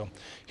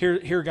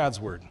Hear God's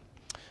word.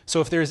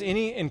 So if there is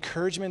any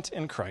encouragement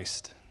in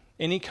Christ,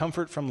 any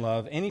comfort from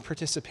love, any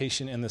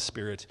participation in the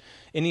Spirit,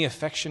 any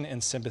affection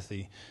and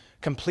sympathy,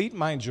 complete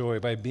my joy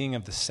by being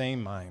of the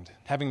same mind,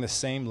 having the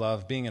same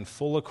love, being in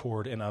full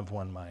accord and of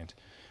one mind.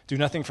 Do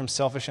nothing from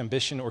selfish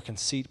ambition or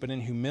conceit, but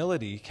in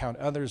humility count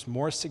others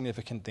more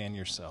significant than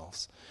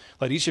yourselves.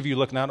 Let each of you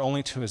look not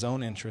only to his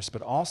own interests,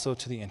 but also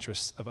to the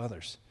interests of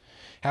others.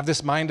 Have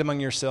this mind among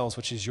yourselves,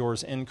 which is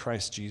yours in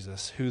Christ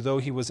Jesus, who, though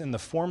he was in the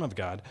form of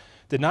God,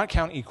 did not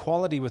count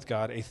equality with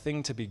God a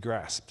thing to be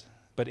grasped,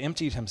 but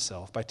emptied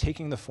himself by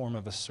taking the form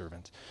of a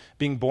servant.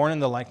 Being born in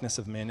the likeness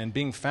of men, and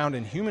being found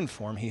in human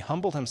form, he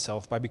humbled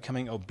himself by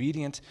becoming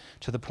obedient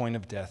to the point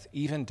of death,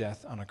 even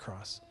death on a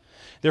cross.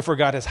 Therefore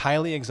God has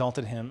highly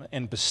exalted him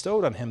and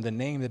bestowed on him the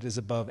name that is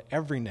above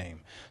every name,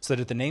 so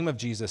that at the name of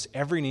Jesus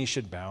every knee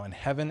should bow in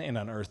heaven and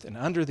on earth and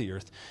under the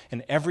earth,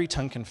 and every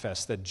tongue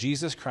confess that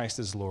Jesus Christ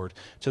is Lord,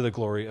 to the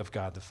glory of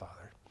God the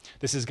Father.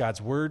 This is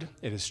God's word.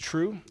 It is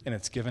true, and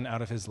it's given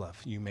out of his love.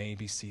 You may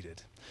be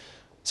seated.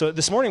 So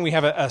this morning we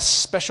have a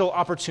special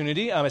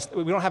opportunity.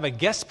 We don't have a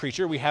guest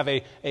preacher. We have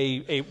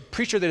a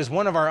preacher that is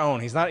one of our own.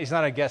 He's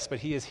not a guest, but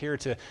he is here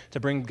to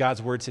bring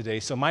God's word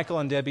today. So Michael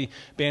and Debbie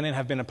Bannon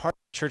have been a part of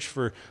the church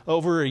for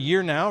over a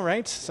year now,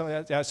 right?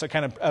 So that's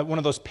kind of one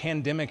of those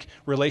pandemic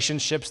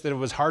relationships that it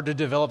was hard to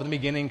develop in the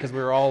beginning because we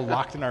were all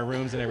locked in our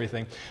rooms and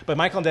everything. But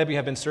Michael and Debbie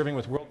have been serving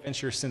with World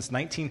Venture since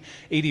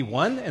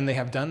 1981, and they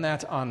have done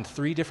that on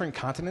 3 different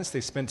continents.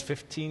 They spent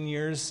 15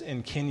 years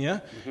in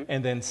Kenya,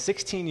 and then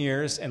 16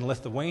 years in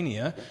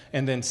Lithuania,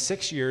 and then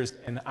 6 years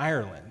in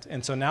Ireland.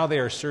 And so now they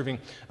are serving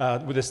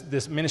with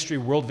this ministry,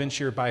 World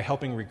Venture, by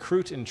helping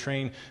recruit and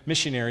train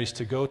missionaries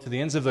to go to the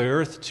ends of the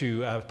earth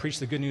to preach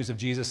the good news of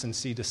Jesus and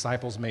see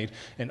disciples made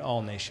in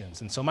all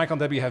nations. And so Michael and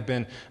Debbie have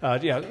been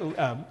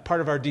part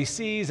of our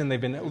DCs, and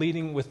they've been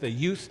leading with the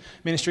youth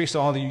ministry.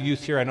 So all the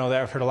youth here, I know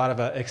that I've heard a lot of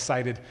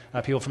excited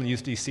people from the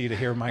youth DC to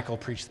hear Michael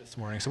preach this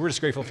morning. So we're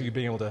just grateful for you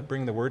being able to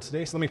bring the word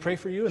today. So let me pray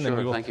for you, and then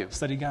we will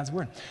study God's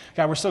word.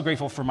 God, we're so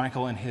grateful for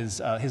Michael and his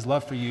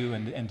love for you,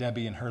 and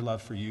Debbie and her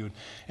love for you,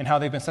 and how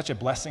they've been such a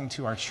blessing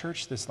to our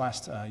church this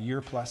last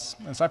year plus.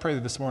 And so I pray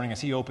that this morning, as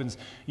he opens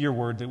your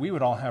word, that we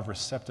would all have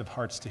receptive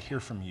hearts to hear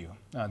from you,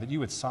 that you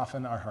would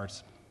soften our hearts,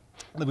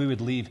 that we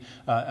would leave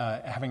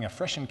having a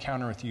fresh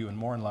encounter with you and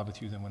more in love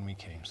with you than when we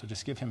came. So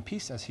just give him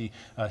peace as he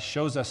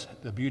shows us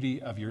the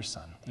beauty of your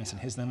Son. And it's in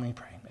his name we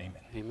pray.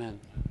 Amen. Amen.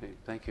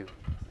 Thank you.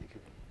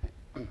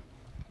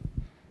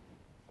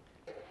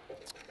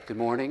 Good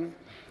morning.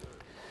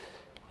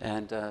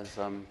 And as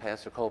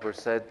Pastor Colbert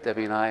said,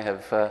 Debbie and I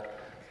have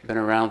been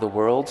around the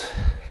world.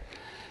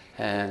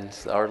 And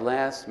our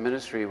last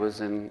ministry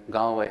was in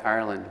Galway,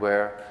 Ireland,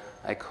 where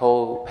I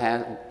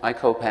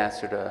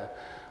co-pastored a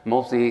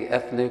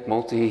multi-ethnic,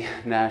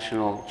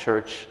 multinational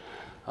church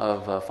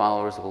of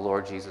followers of the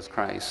Lord Jesus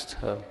Christ.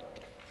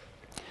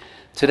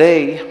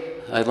 Today,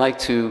 I'd like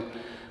to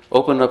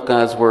open up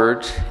God's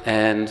Word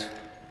and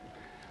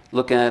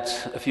look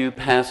at a few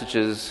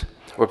passages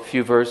or a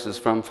few verses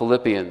from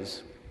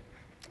Philippians.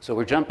 So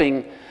we've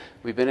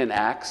been in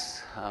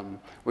Acts,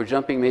 we're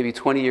jumping maybe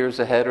 20 years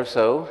ahead or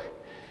so,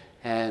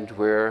 and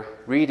we're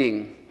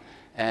reading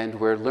and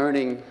we're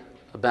learning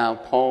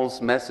about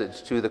Paul's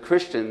message to the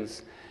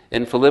Christians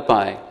in Philippi.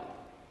 I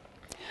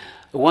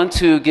want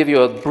to give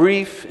you a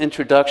brief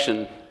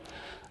introduction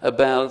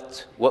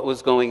about what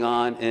was going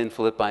on in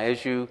Philippi.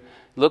 As you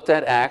looked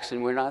at Acts,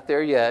 and we're not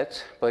there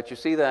yet, but you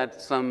see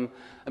that some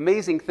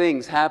amazing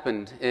things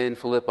happened in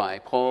Philippi.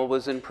 Paul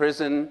was in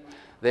prison,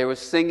 they were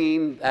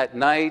singing at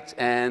night,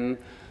 and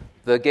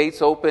the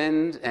gates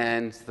opened,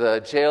 and the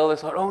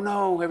jailers thought, oh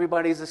no,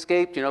 everybody's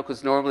escaped,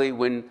 because normally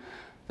when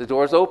the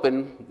doors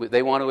open,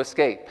 they want to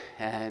escape.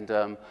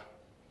 And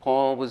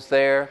Paul was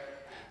there.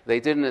 They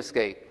didn't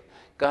escape.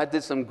 God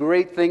did some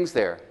great things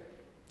there.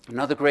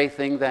 Another great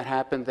thing that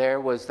happened there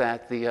was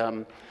that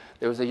there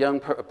was a young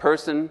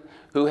person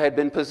who had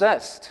been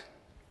possessed.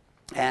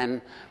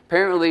 And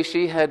apparently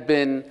she had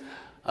been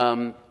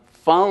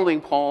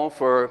following Paul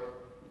for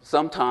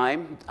some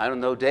time, I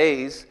don't know,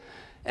 days.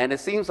 And it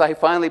seems like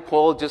finally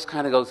Paul just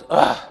kind of goes,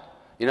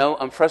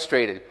 I'm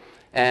frustrated.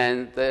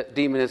 And the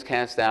demon is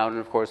cast out, and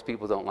of course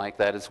people don't like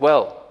that as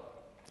well.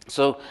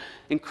 So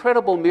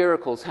incredible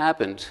miracles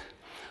happened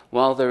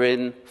while they're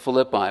in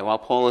Philippi, while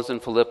Paul is in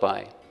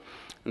Philippi.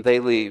 They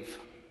leave.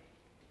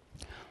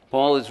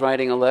 Paul is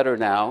writing a letter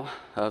now,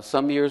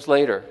 some years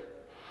later,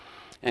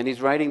 and he's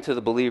writing to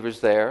the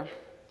believers there.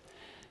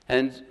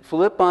 And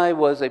Philippi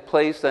was a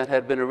place that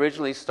had been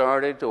originally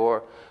started,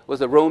 or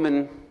was a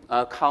Roman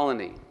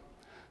colony.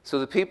 So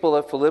the people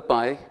of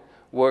Philippi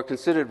were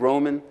considered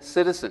Roman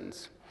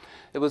citizens.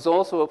 It was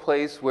also a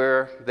place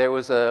where there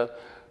was a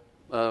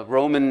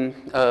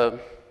Roman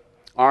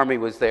army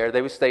was there.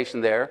 They were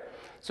stationed there.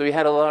 So you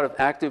had a lot of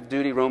active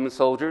duty Roman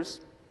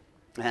soldiers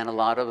and a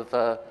lot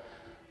of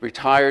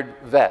retired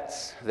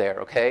vets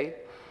there, okay?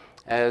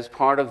 As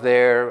part of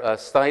their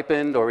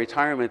stipend or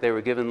retirement, they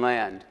were given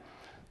land.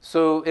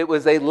 So it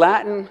was a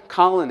Latin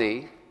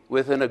colony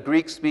within a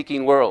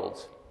Greek-speaking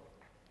world.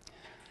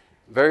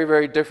 Very,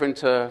 very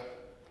different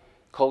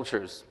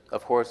cultures,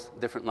 of course,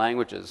 different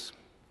languages.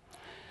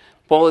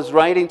 Paul is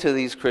writing to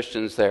these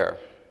Christians there.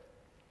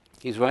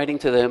 He's writing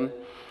to them,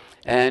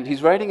 and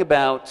he's writing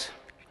about,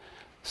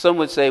 some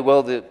would say,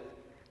 well, the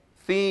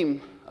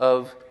theme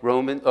of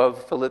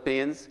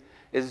Philippians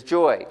is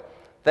joy.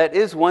 That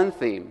is one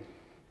theme,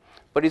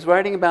 but he's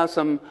writing about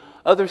some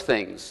other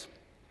things.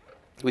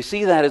 We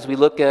see that as we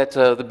look at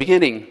the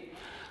beginning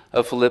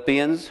of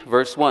Philippians,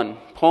 verse 1.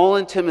 Paul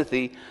and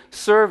Timothy,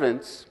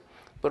 servants,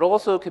 but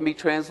also can be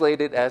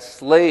translated as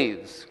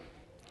slaves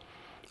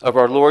of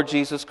our Lord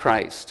Jesus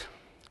Christ,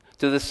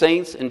 to the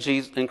saints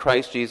in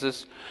Christ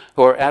Jesus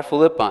who are at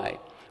Philippi,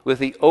 with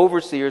the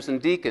overseers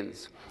and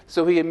deacons.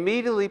 So he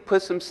immediately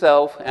puts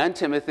himself and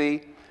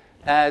Timothy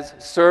as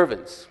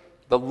servants,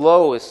 the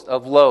lowest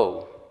of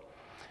low,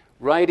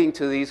 writing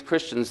to these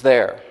Christians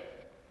there.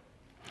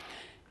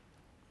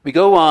 We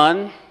go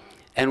on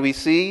and we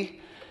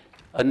see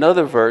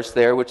another verse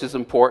there which is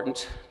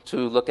important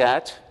to look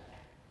at,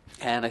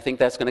 and I think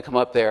that's going to come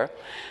up there,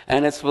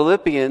 and it's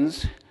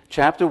Philippians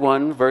chapter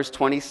 1, verse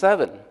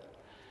 27.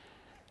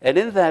 And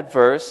in that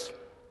verse,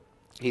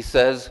 he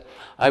says,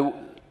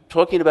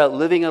 talking about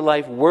living a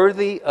life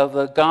worthy of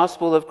the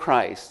gospel of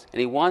Christ,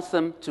 and he wants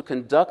them to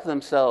conduct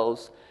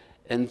themselves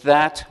in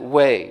that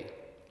way.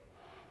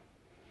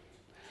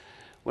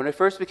 When I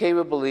first became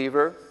a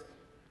believer,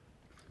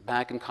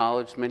 back in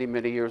college many,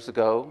 many years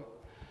ago,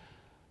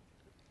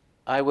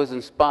 I was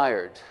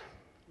inspired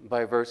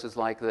by verses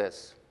like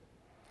this.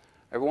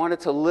 I wanted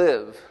to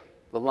live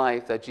the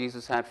life that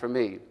Jesus had for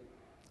me.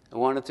 I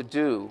wanted to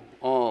do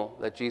all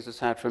that Jesus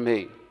had for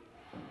me.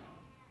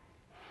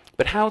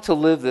 But how to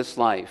live this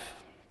life?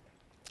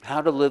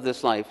 How to live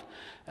this life,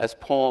 as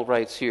Paul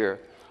writes here.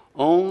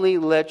 Only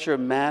let your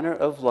manner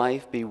of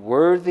life be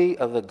worthy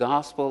of the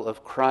gospel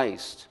of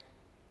Christ.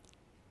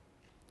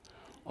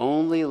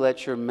 Only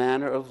let your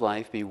manner of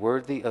life be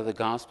worthy of the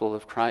gospel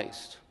of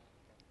Christ.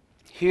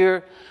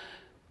 Here,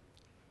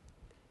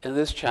 in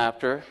this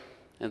chapter,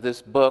 in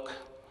this book,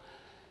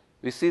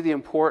 we see the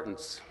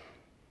importance.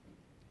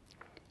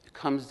 It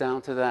comes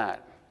down to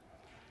that.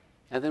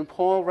 And then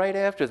Paul, right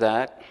after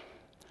that,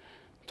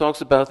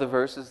 talks about the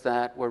verses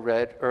that were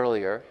read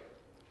earlier,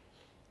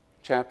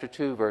 chapter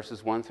 2,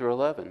 verses 1 through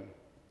 11.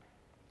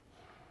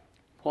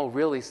 Paul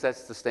really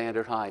sets the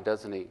standard high,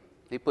 doesn't he?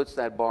 He puts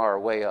that bar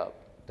way up,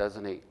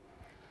 doesn't he?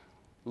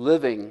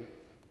 Living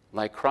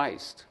like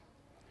Christ.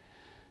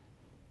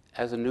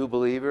 As a new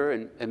believer,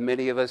 and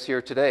many of us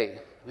here today,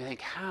 we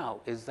think,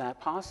 how is that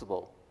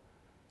possible?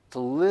 To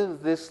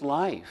live this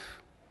life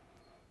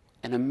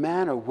in a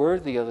manner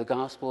worthy of the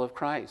gospel of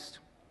Christ.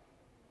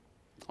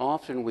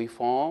 Often we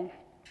fall,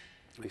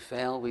 we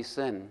fail, we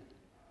sin,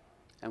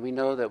 and we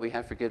know that we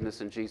have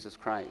forgiveness in Jesus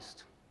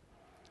Christ.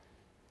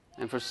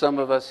 And for some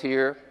of us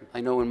here,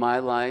 I know in my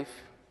life,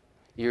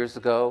 years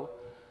ago,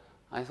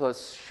 I thought,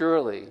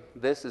 surely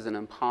this is an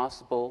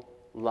impossible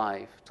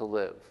life to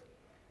live,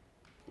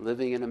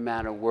 living in a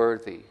manner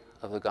worthy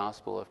of the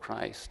gospel of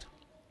Christ.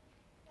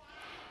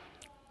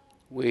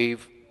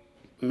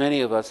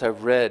 Many of us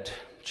have read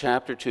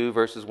chapter 2,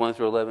 verses 1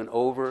 through 11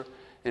 over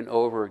and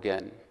over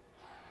again.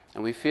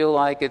 And we feel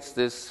like it's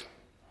this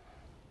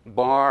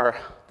bar,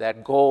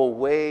 that goal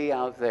way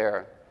out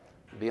there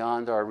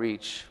beyond our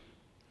reach.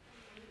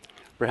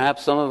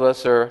 Perhaps some of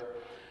us are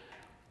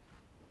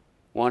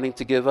wanting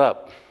to give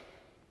up.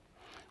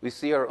 We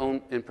see our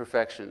own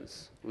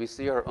imperfections. We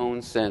see our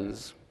own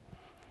sins,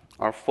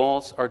 our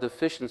faults, our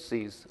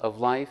deficiencies of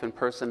life and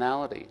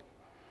personality.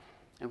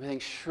 And we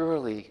think,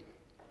 surely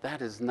that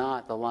is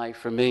not the life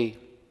for me.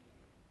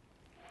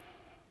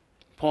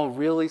 Paul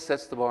really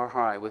sets the bar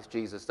high with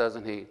Jesus,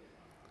 doesn't he,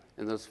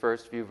 in those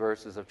first few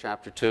verses of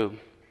chapter 2.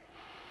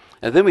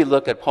 And then we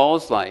look at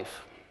Paul's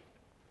life.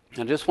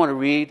 I just want to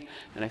read,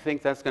 and I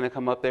think that's going to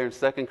come up there in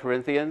 2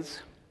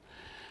 Corinthians,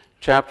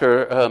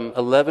 chapter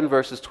 11,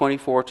 verses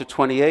 24 to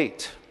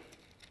 28.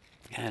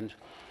 And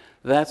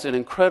that's an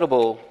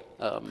incredible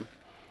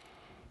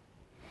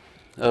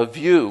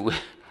view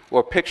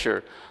or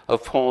picture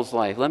of Paul's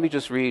life. Let me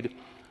just read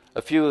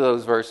a few of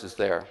those verses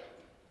there.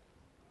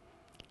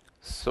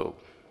 So,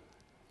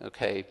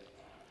 okay.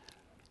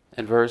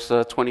 In verse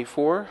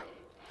 24,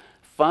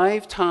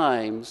 5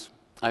 times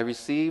I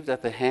received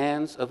at the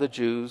hands of the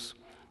Jews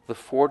the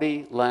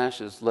 40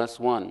 lashes less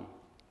one.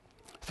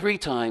 3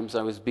 times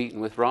I was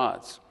beaten with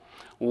rods.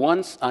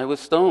 Once I was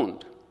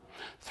stoned.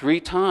 3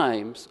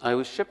 times I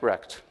was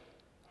shipwrecked.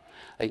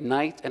 A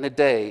night and a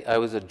day I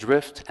was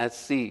adrift at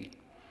sea,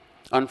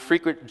 on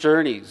frequent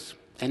journeys,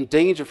 and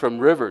danger from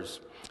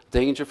rivers,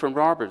 danger from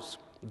robbers,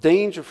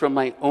 danger from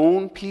my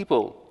own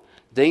people,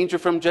 danger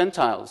from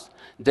Gentiles,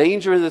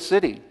 danger in the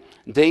city,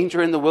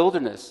 danger in the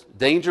wilderness,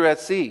 danger at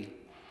sea,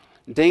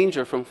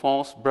 danger from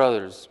false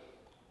brothers,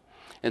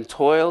 and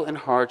toil and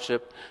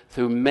hardship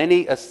through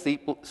many a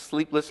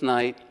sleepless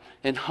night,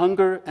 in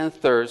hunger and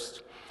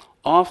thirst,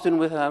 often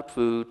without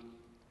food,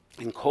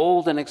 in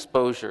cold and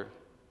exposure.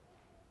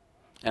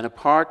 And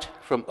apart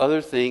from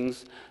other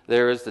things,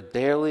 there is the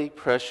daily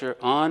pressure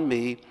on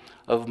me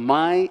of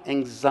my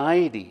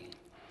anxiety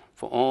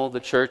for all the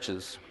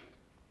churches.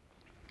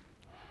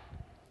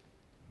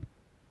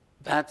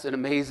 That's an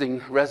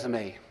amazing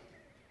resume,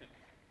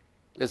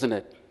 isn't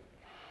it?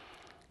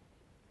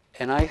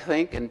 And I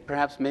think, and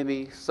perhaps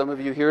maybe some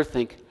of you here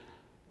think,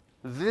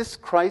 this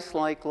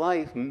Christ-like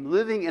life,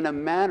 living in a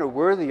manner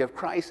worthy of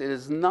Christ, it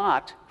is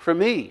not for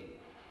me.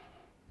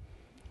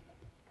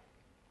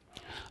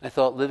 I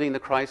thought living the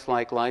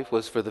Christ-like life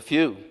was for the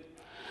few.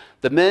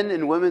 The men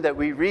and women that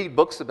we read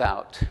books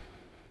about.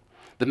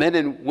 The men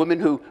and women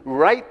who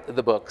write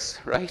the books,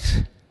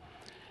 right?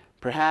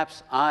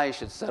 Perhaps I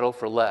should settle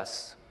for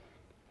less.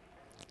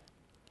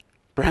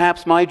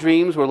 Perhaps my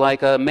dreams were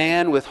like a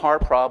man with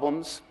heart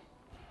problems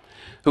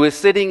who is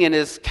sitting in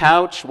his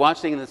couch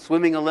watching the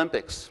swimming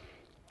Olympics.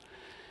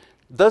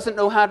 Doesn't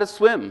know how to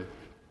swim.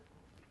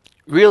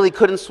 Really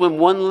couldn't swim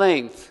one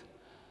length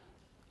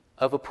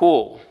of a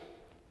pool,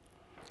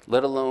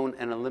 let alone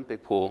an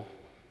Olympic pool.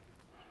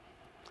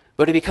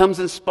 But he becomes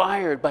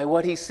inspired by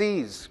what he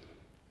sees.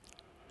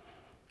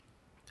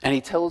 And he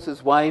tells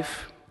his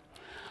wife,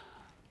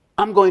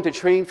 I'm going to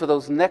train for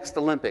those next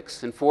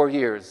Olympics in 4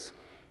 years.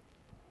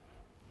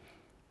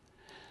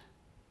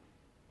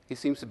 He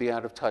seems to be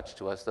out of touch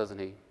to us, doesn't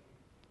he?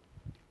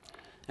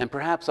 And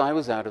perhaps I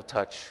was out of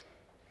touch.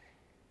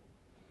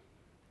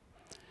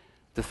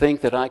 To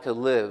think that I could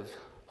live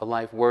a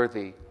life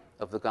worthy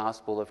of the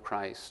gospel of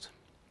Christ.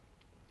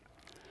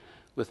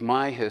 With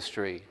my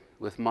history,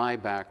 with my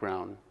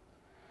background,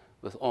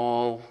 with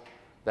all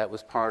that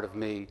was part of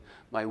me,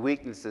 my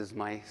weaknesses,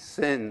 my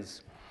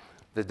sins,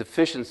 the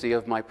deficiency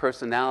of my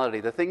personality,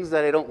 the things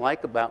that I don't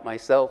like about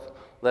myself,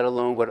 let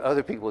alone what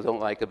other people don't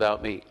like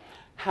about me.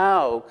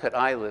 How could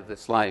I live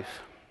this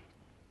life?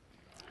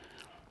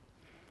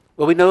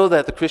 Well, we know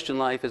that the Christian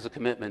life is a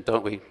commitment,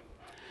 don't we?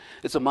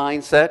 It's a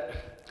mindset.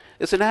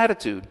 It's an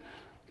attitude.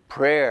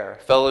 Prayer,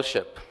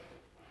 fellowship,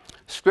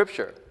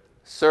 Scripture,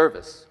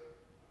 service.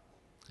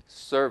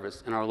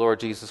 Service in our Lord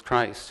Jesus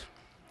Christ.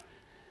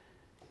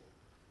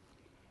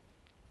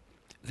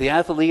 The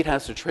athlete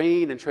has to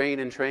train and train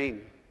and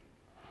train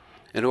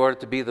in order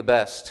to be the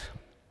best.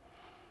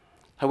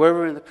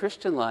 However, in the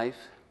Christian life,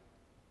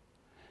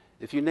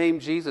 if you name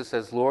Jesus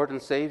as Lord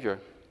and Savior,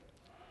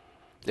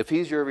 if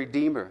He's your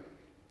Redeemer,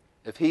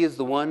 if He is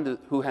the one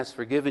who has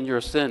forgiven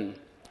your sin,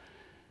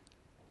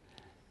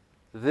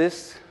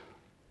 this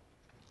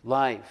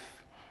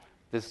life,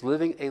 this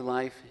living a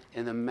life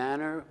in a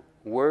manner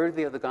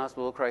worthy of the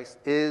gospel of Christ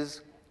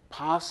is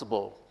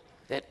possible.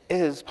 It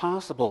is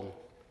possible.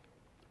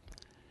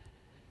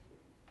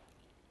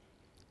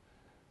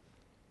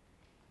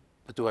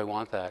 But do I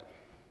want that?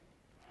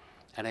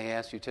 And I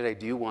ask you today,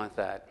 do you want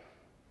that?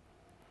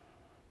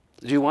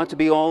 Do you want to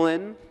be all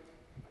in?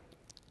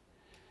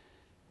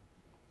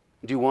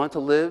 Do you want to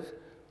live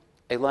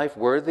a life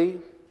worthy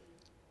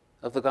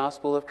of the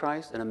gospel of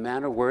Christ, in a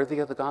manner worthy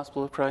of the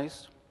gospel of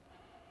Christ?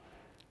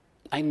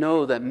 I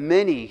know that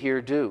many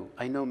here do.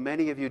 I know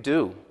many of you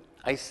do.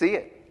 I see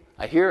it.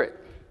 I hear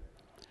it.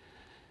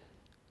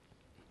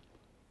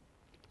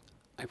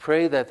 I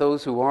pray that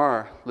those who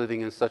are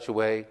living in such a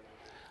way,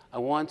 I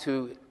want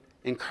to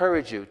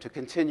encourage you to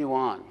continue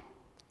on,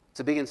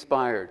 to be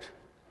inspired.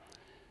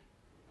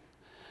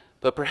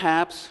 But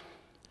perhaps,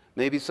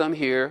 maybe some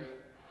here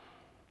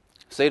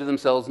say to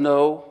themselves,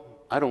 no,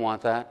 I don't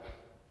want that.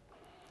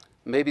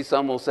 Maybe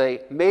some will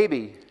say,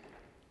 maybe.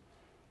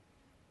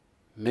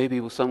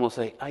 Maybe some will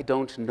say, I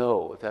don't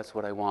know if that's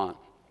what I want.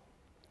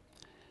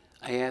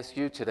 I ask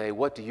you today,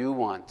 what do you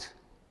want?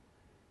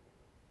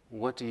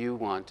 What do you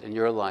want in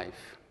your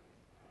life?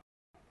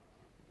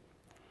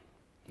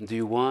 Do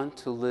you want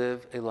to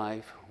live a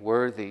life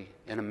worthy,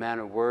 in a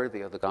manner worthy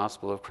of the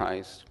gospel of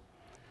Christ?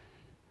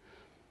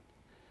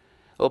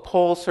 Well,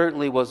 Paul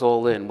certainly was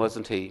all in,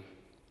 wasn't he?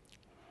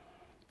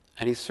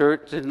 And he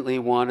certainly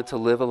wanted to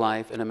live a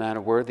life in a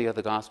manner worthy of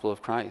the gospel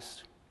of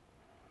Christ.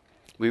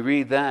 We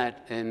read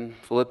that in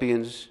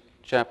Philippians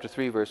chapter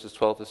 3, verses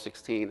 12 to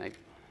 16. I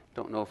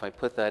don't know if I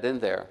put that in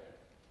there.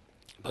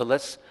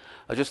 But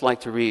I'd just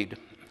like to read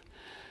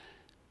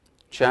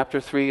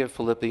chapter 3 of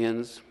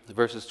Philippians,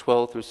 verses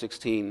 12 through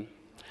 16.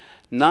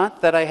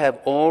 Not that I have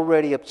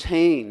already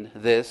obtained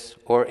this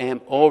or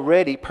am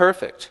already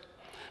perfect,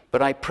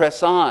 but I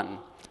press on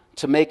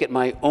to make it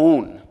my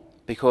own,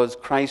 because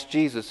Christ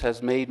Jesus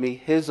has made me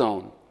His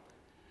own.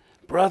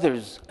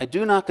 Brothers, I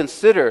do not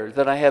consider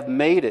that I have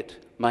made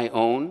it my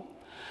own,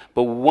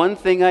 but one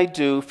thing I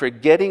do,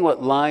 forgetting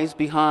what lies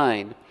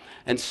behind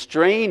and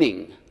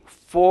straining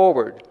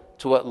forward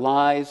to what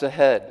lies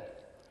ahead.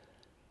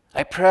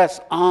 I press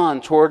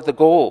on toward the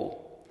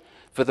goal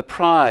for the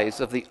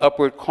prize of the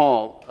upward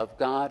call of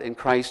God in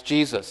Christ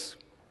Jesus.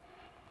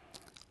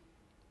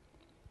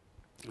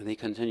 And he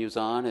continues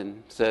on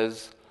and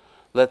says,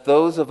 let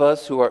those of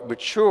us who are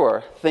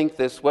mature think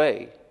this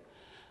way.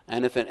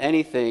 And if in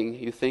anything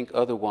you think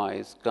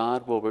otherwise,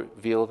 God will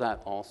reveal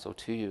that also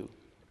to you.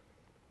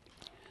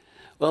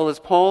 Well, as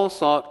Paul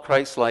sought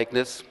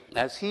Christ-likeness,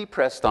 as he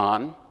pressed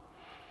on,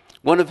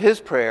 one of his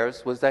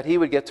prayers was that he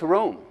would get to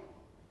Rome.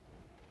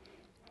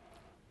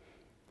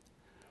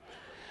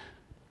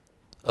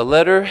 A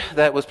letter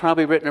that was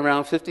probably written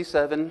around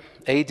 57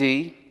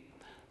 AD,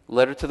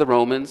 letter to the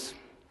Romans.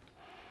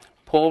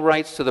 Paul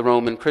writes to the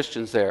Roman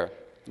Christians there.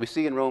 We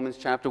see in Romans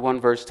chapter 1,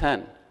 verse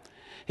 10.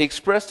 He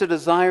expressed a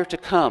desire to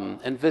come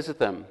and visit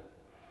them.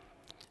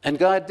 And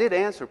God did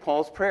answer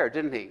Paul's prayer,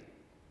 didn't he?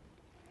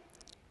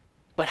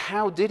 But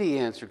how did he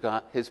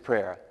answer his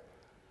prayer?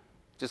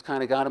 Just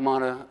kind of got him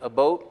on a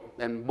boat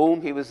and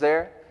boom, he was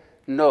there?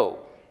 No.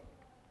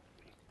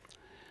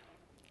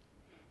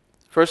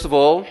 First of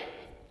all,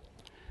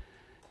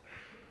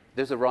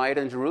 there's a riot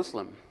in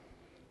Jerusalem.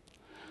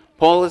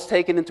 Paul is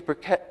taken into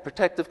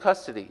protective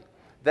custody.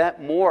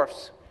 That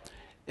morphs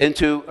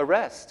into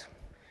arrest.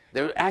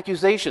 There are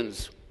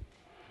accusations.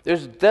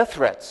 There's death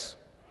threats.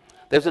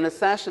 There's an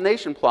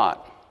assassination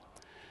plot.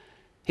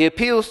 He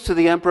appeals to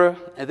the emperor,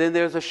 and then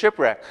there's a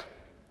shipwreck.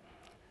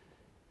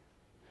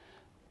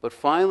 But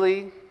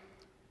finally,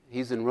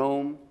 he's in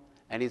Rome,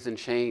 and he's in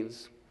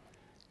chains.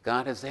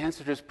 God has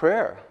answered his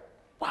prayer.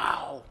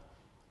 Wow,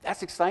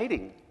 that's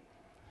exciting.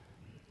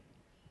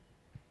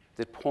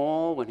 Did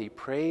Paul, when he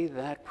prayed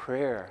that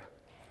prayer,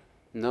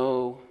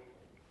 know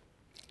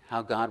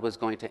how God was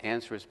going to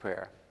answer his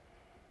prayer?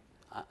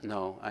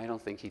 No, I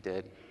don't think he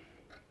did.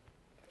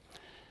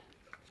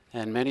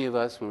 And many of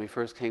us, when we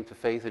first came to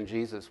faith in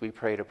Jesus, we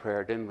prayed a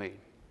prayer, didn't we?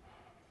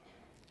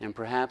 And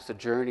perhaps the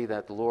journey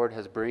that the Lord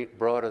has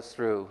brought us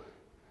through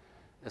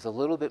is a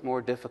little bit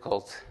more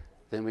difficult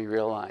than we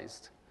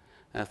realized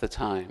at the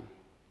time.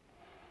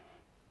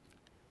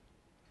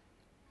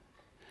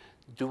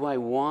 Do I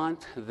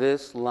want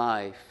this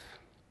life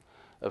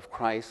of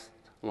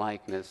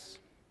Christ-likeness?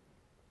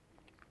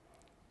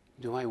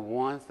 Do I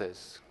want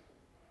this?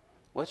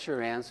 What's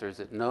your answer? Is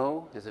it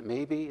no? Is it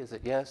maybe? Is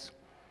it yes?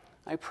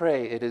 I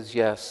pray it is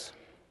yes.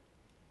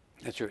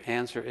 That your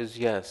answer is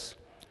yes.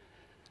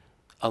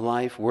 A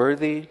life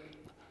worthy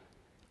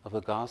of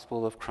the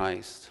gospel of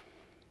Christ.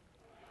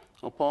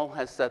 Well, Paul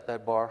has set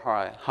that bar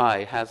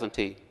high, hasn't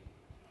he?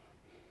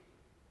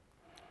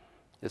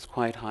 It's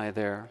quite high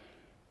there.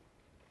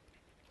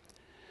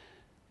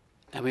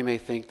 And we may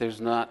think that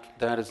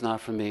is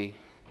not for me.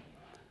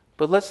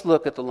 But let's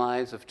look at the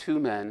lives of two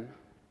men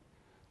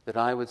that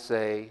I would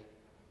say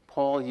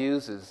Paul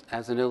uses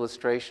as an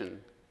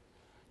illustration.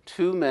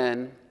 Two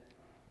men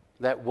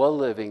that were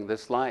living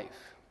this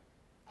life.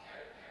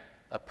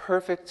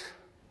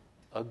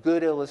 A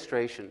good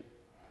illustration.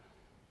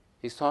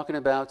 He's talking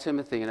about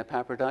Timothy and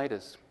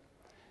Epaphroditus.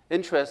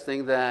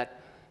 Interesting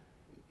that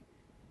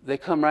they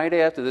come right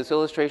after, this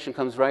illustration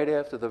comes right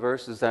after the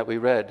verses that we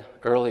read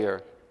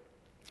earlier.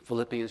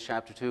 Philippians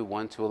chapter 2,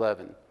 1 to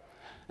 11.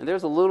 And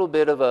there's a little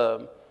bit of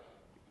a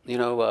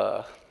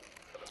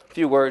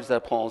few words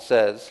that Paul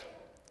says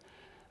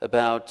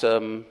about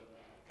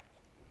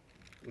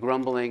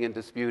grumbling and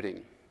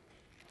disputing.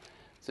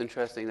 It's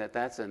interesting that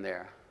that's in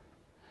there.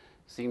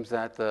 Seems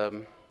that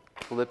the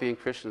Philippian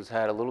Christians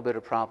had a little bit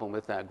of problem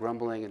with that,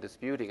 grumbling and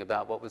disputing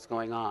about what was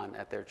going on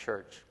at their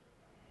church.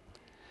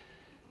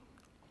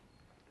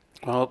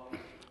 Well,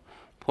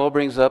 Paul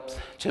brings up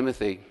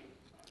Timothy.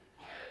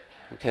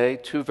 Okay,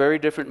 two very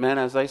different men,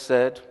 as I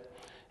said,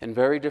 in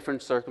very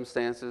different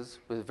circumstances,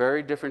 with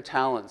very different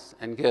talents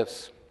and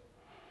gifts.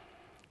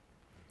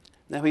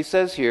 Now he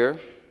says here,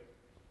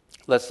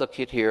 let's look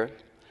at here,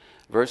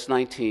 verse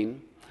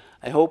 19,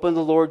 I hope in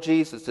the Lord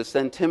Jesus to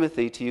send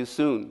Timothy to you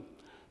soon,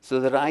 so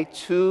that I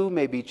too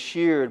may be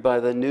cheered by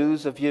the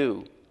news of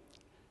you.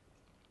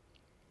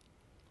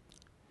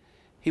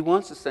 He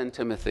wants to send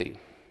Timothy.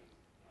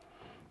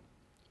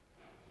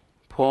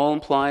 Paul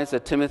implies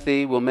that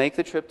Timothy will make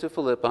the trip to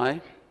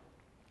Philippi,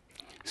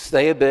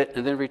 stay a bit,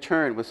 and then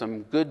return with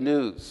some good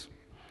news,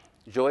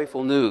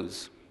 joyful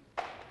news.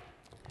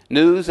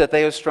 News that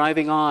they are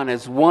striving on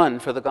as one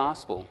for the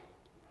gospel.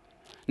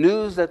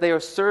 News that they are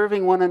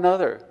serving one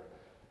another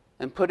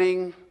and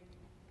putting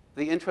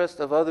the interest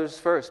of others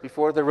first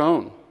before their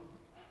own.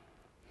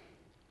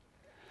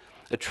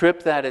 A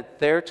trip that at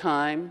their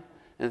time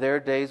and their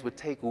days would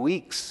take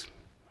weeks.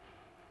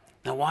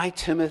 Now, why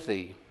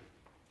Timothy?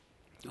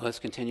 Let's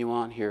continue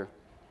on here.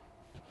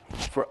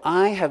 For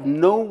I have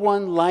no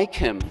one like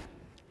him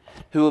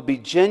who will be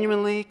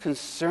genuinely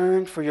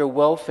concerned for your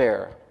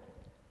welfare.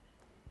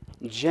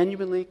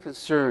 Genuinely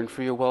concerned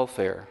for your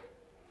welfare.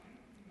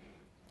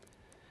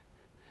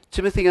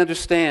 Timothy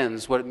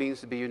understands what it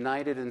means to be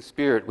united in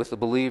spirit with the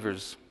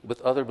believers,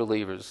 with other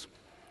believers.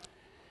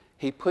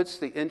 He puts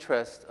the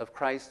interest of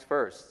Christ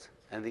first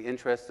and the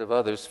interest of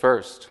others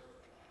first.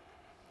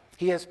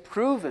 He has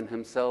proven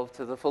himself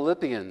to the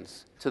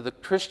Philippians, to the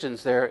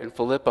Christians there in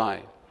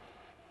Philippi.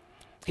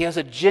 He has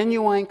a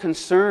genuine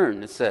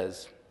concern, it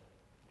says.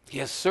 He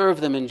has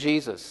served them in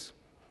Jesus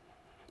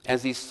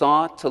as he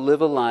sought to live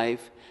a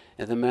life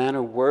in the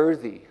manner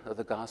worthy of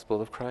the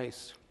gospel of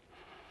Christ.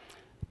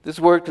 This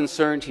word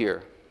concerned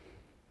here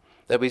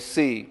that we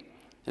see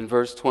in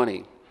verse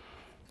 20,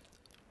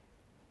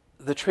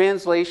 the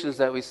translations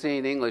that we see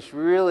in English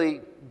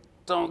really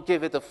don't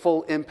give it the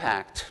full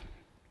impact.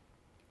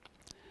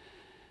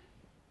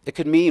 It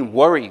could mean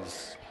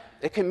worries.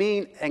 It can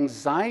mean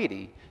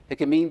anxiety. It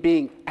can mean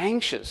being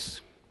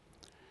anxious.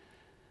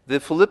 the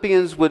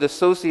Philippians would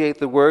associate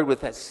the word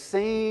with that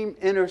same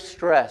inner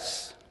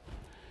stress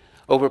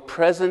over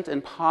present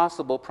and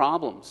possible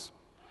problems.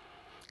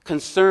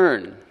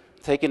 Concern,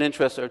 take an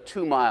interest, are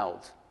too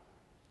mild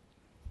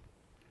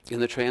in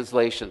the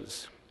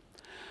translations.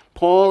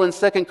 Paul in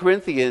 2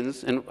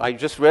 Corinthians, and I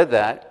just read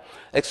that,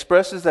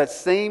 expresses that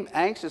same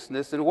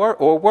anxiousness and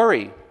or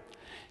worry.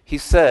 He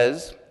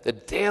says, the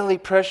daily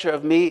pressure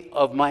of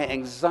my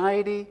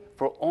anxiety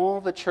for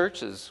all the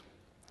churches.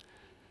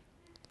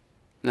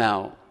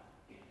 Now,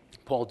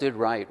 Paul did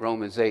write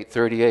Romans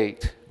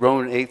 8:38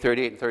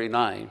 and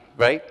 39,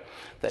 right?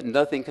 That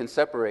nothing can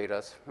separate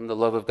us from the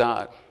love of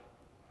God.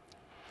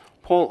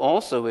 Paul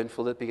also in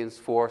Philippians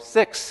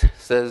 4:6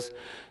 says,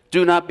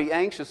 do not be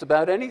anxious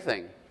about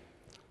anything.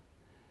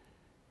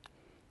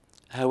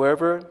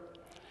 However,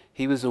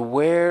 he was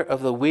aware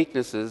of the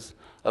weaknesses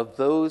of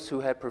those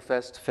who had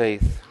professed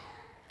faith.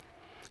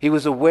 He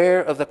was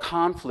aware of the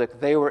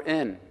conflict they were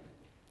in,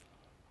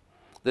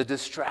 the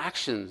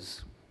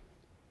distractions,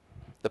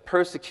 the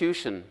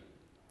persecution,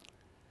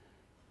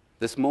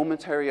 this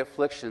momentary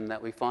affliction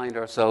that we find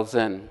ourselves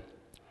in.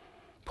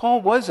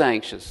 Paul was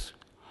anxious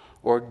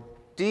or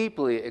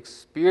deeply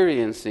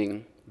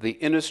experiencing the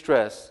inner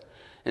stress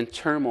and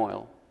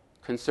turmoil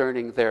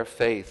concerning their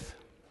faith.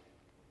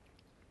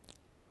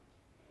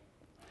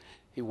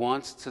 He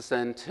wants to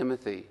send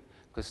Timothy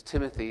because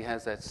Timothy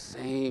has that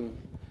same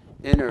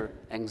inner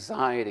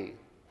anxiety,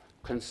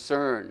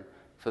 concern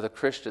for the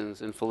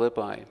Christians in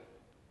Philippi.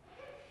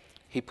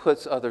 He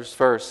puts others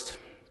first.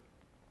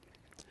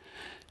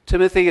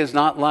 Timothy is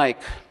not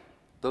like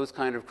those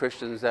kind of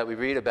Christians that we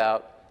read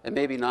about, and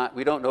maybe not,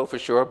 we don't know for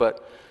sure,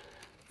 but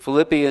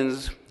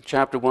Philippians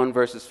chapter 1,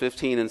 verses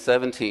 15 and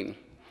 17.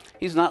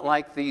 He's not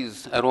like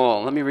these at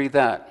all. Let me read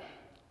that.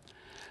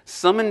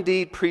 Some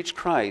indeed preach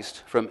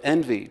Christ from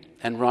envy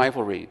and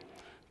rivalry,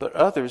 but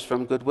others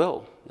from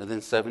goodwill. And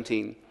then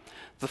 17.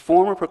 The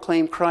former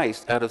proclaim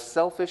Christ out of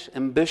selfish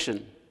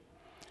ambition,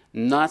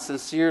 not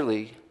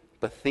sincerely,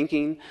 but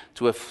thinking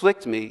to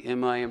afflict me in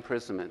my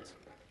imprisonment.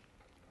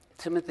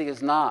 Timothy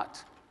is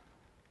not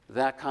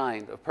that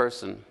kind of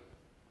person.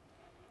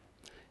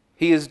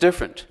 He is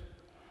different.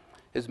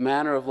 His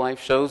manner of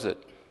life shows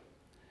it.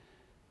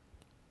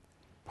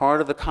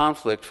 Part of the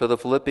conflict for the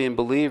Philippian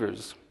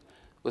believers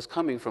was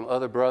coming from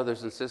other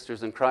brothers and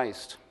sisters in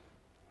Christ.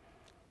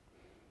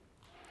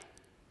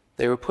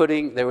 They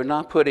were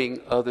not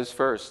putting others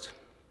first.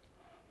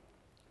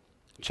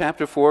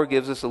 Chapter 4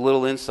 gives us a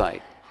little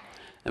insight.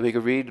 And we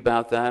can read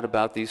about that,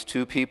 about these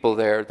two people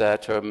there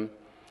that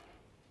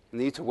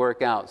need to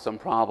work out some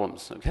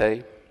problems,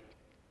 okay?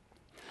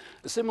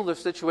 A similar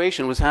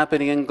situation was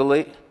happening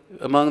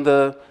among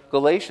the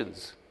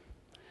Galatians.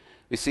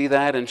 We see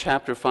that in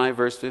chapter 5,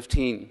 verse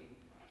 15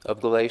 of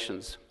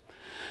Galatians.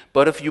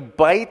 But if you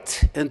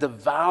bite and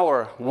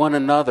devour one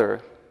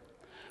another,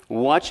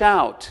 watch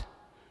out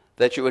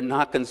that you are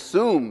not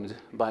consumed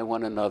by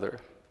one another.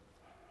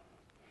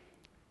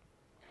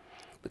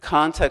 The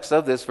context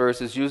of this verse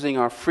is using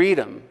our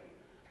freedom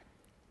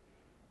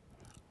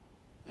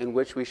in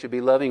which we should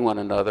be loving one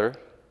another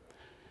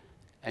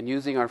and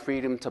using our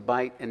freedom to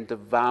bite and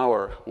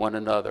devour one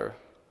another.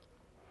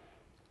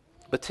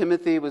 But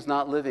Timothy was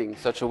not living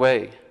such a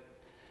way.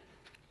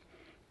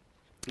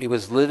 He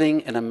was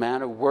living in a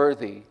manner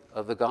worthy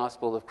of the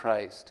gospel of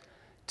Christ.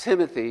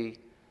 Timothy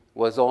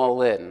was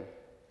all in.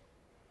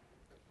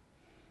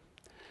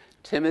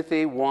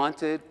 Timothy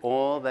wanted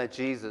all that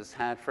Jesus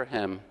had for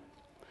him.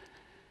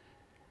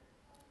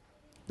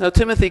 Now,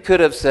 Timothy could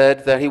have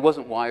said that he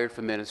wasn't wired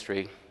for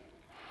ministry.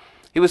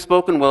 He was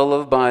spoken well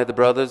of by the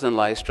brothers in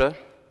Lystra.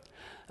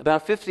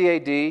 About 50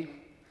 A.D.,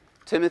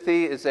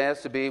 Timothy is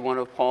asked to be one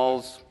of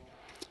Paul's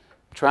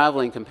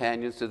traveling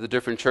companions to the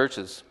different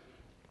churches.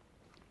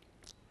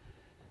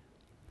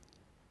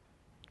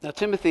 Now,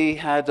 Timothy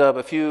had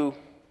a few,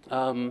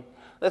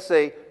 let's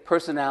say,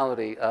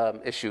 personality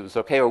issues,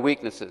 okay, or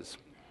weaknesses.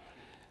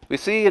 We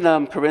see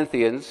in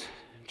Corinthians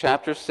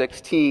chapter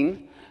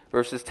 16,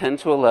 verses 10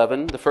 to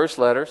 11, first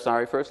letter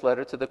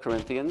to the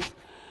Corinthians,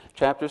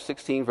 chapter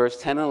 16, verse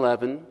 10 and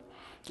 11.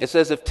 It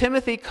says, if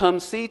Timothy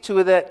comes, see to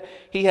it that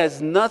he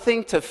has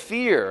nothing to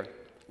fear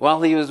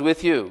while he is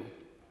with you.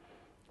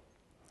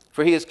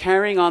 For he is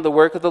carrying on the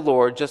work of the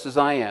Lord just as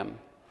I am.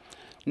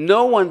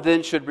 No one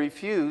then should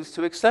refuse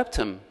to accept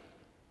him.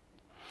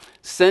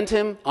 Send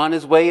him on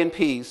his way in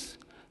peace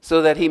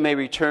so that he may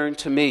return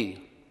to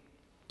me.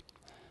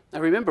 Now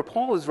remember,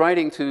 Paul is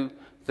writing to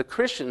the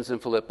Christians in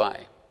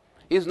Philippi.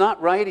 He is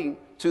not writing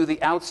to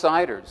the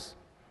outsiders.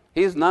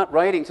 He is not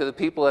writing to the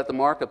people at the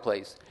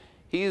marketplace.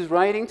 He is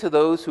writing to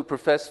those who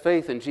profess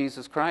faith in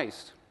Jesus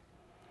Christ.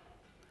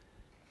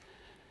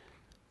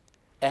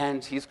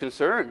 And he's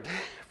concerned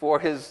for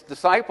his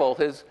disciple,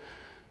 his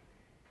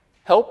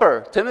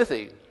helper,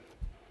 Timothy.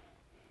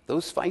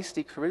 Those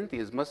feisty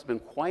Corinthians must have been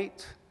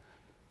quite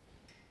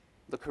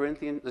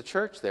the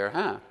church there,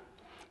 huh?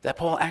 That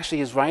Paul actually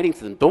is writing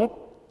to them.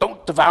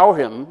 Don't devour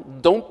him,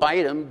 don't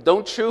bite him,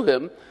 don't chew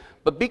him,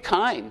 but be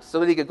kind so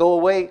that he could go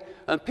away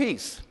in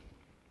peace.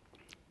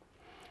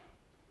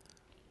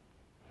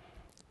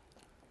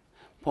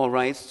 Paul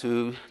writes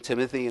to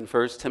Timothy in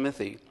 1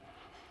 Timothy.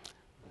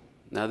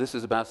 Now, this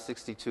is about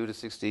 62 to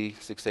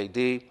 66 AD.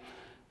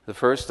 The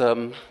first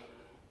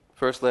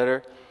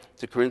letter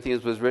to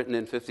Corinthians was written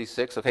in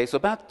 56. Okay, so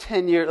about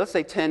 10 years, let's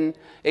say 10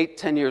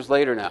 years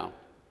later now.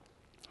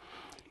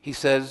 He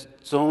says,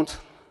 don't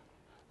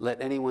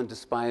let anyone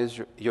despise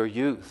your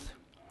youth.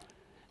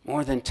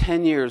 More than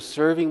 10 years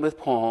serving with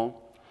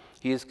Paul,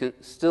 he is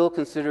still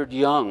considered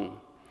young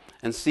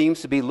and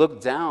seems to be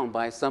looked down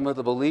by some of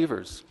the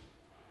believers.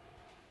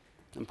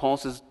 And Paul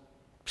says,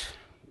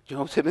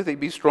 Timothy,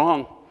 be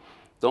strong.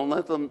 Don't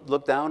let them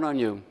look down on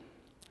you.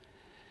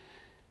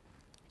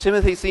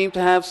 Timothy seemed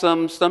to have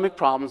some stomach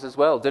problems as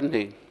well, didn't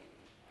he?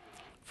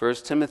 1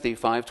 Timothy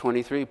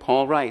 5:23,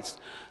 Paul writes,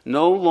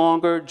 no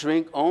longer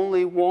drink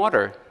only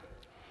water,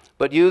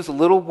 but use a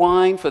little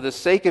wine for the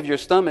sake of your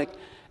stomach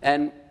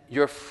and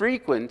your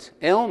frequent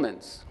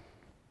ailments.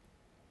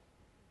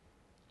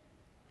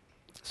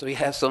 So he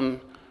has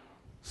some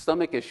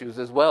stomach issues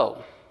as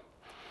well.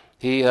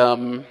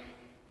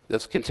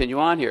 Let's continue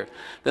on here.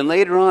 Then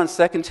later on,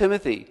 2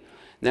 Timothy.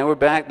 Now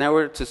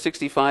we're to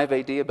 65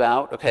 AD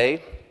about,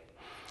 okay?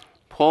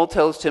 Paul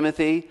tells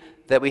Timothy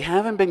that we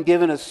haven't been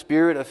given a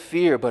spirit of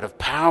fear, but of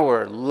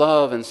power,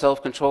 love, and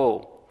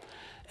self-control.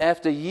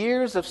 After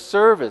years of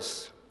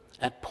service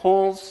at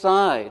Paul's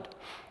side,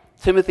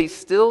 Timothy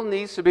still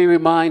needs to be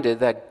reminded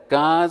that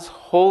God's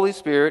Holy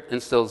Spirit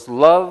instills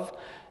love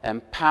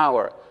and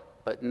power,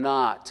 but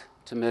not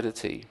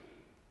timidity.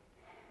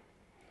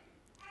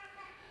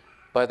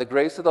 By the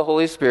grace of the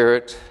Holy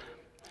Spirit,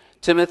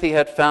 Timothy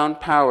had found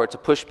power to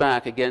push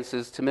back against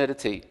his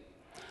timidity,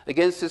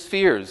 against his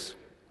fears,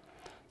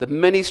 the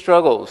many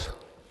struggles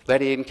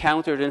that he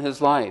encountered in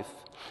his life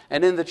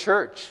and in the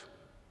church.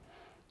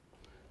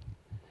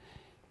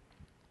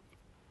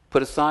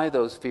 Put aside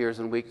those fears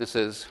and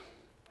weaknesses.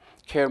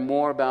 Care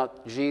more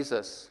about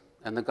Jesus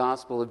and the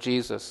gospel of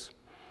Jesus,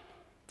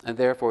 and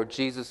therefore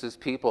Jesus'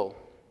 people.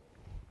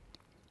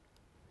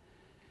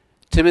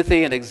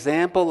 Timothy, an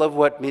example of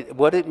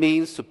what it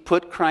means to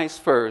put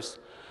Christ first,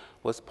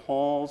 was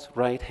Paul's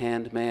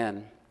right-hand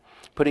man,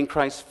 putting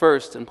Christ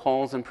first in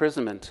Paul's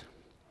imprisonment,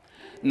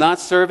 not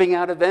serving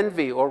out of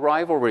envy or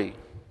rivalry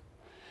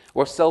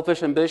or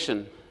selfish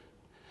ambition,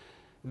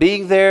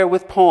 being there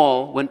with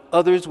Paul when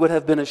others would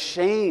have been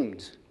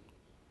ashamed,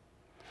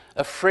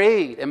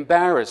 afraid,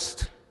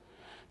 embarrassed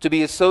to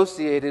be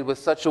associated with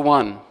such a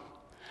one,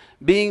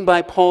 being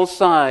by Paul's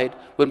side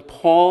when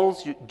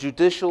Paul's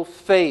judicial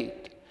fate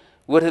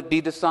would have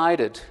been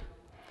decided.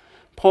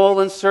 Paul,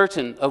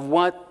 uncertain of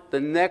what the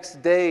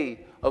next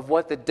day, of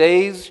what the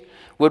days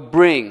would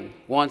bring,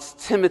 wants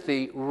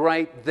Timothy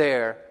right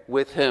there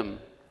with him.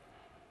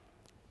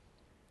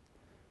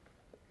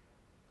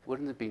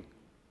 Wouldn't it be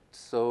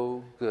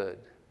so good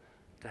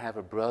to have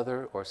a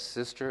brother or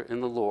sister in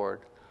the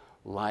Lord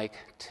like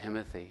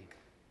Timothy?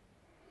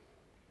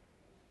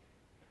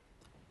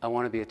 I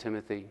want to be a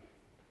Timothy.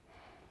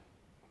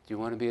 Do you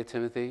want to be a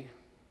Timothy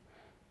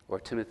or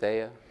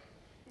Timothea?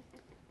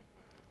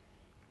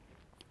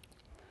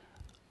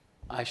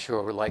 I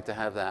sure would like to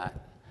have that.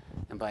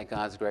 And by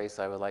God's grace,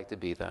 I would like to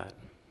be that.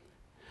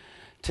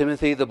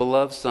 Timothy, the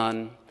beloved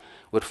son,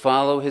 would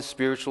follow his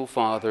spiritual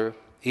father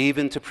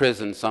even to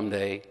prison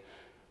someday,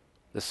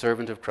 the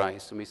servant of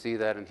Christ. And we see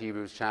that in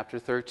Hebrews chapter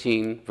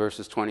 13,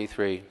 verses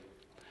 23.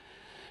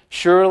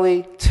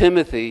 Surely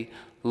Timothy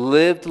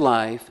lived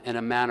life in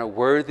a manner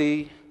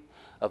worthy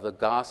of the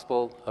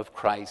gospel of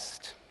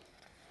Christ.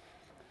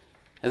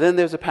 And then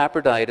there's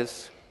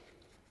Epaphroditus.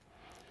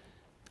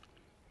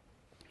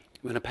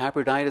 When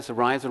Epaphroditus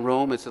arrives in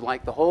Rome, it's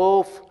like the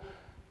whole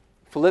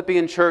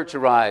Philippian church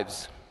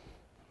arrives.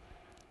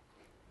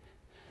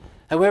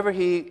 However,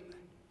 he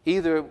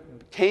either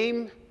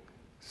came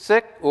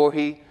sick or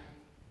he,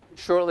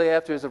 shortly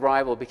after his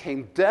arrival,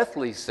 became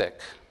deathly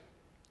sick.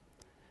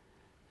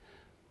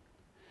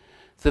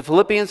 The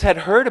Philippians had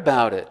heard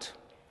about it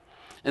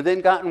and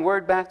then gotten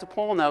word back to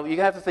Paul. Now, you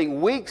have to think,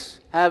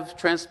 weeks have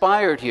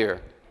transpired here.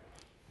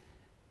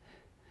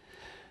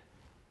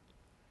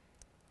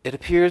 It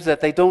appears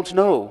that they don't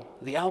know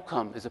the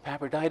outcome. Is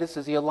Epaphroditus,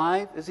 is he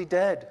alive? Is he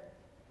dead?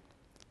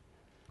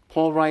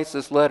 Paul writes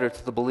this letter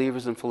to the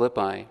believers in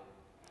Philippi,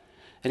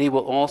 and he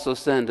will also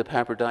send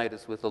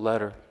Epaphroditus with a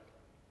letter.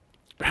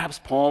 Perhaps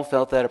Paul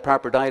felt that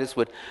Epaphroditus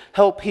would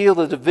help heal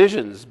the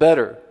divisions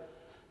better.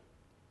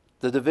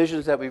 The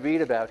divisions that we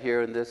read about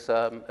here in this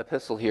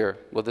epistle here,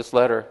 with this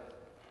letter.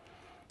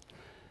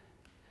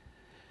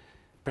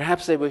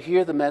 Perhaps they would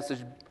hear the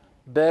message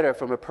better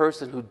from a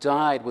person who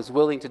was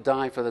willing to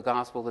die for the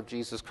gospel of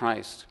Jesus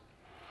Christ.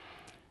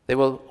 They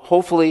will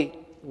hopefully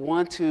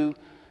want to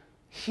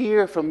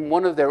hear from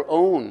one of their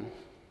own.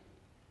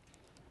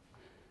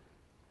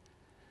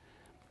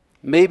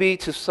 Maybe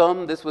to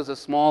some this was a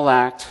small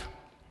act.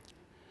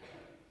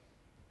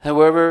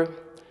 However,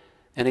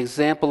 an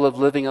example of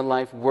living a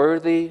life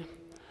worthy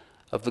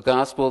of the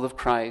gospel of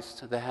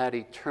Christ that had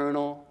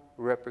eternal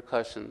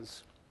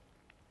repercussions.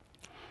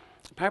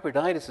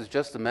 Epaphroditus is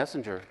just a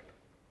messenger.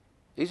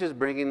 He's just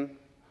bringing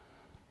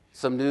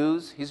some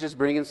news. He's just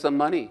bringing some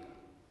money,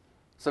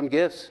 some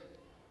gifts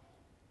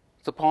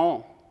to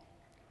Paul.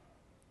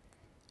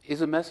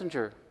 He's a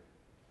messenger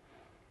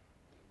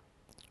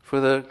for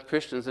the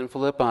Christians in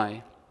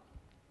Philippi.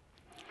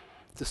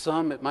 To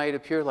some, it might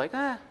appear like,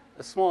 a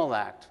small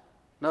act,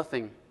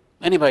 nothing.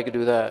 Anybody could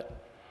do that.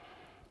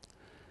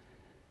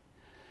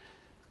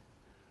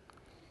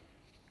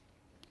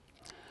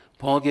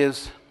 Paul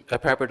gives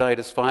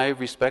Epaphroditus 5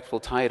 respectful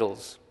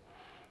titles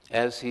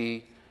as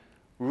he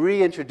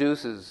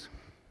reintroduces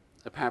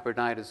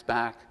Epaphroditus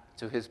back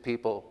to his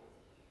people,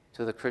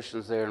 to the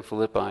Christians there in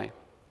Philippi.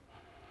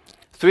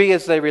 3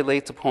 as they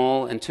relate to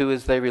Paul, and 2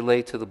 as they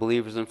relate to the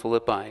believers in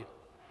Philippi.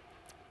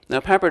 Now,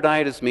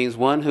 Epaphroditus means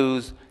one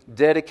who's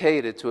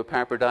dedicated to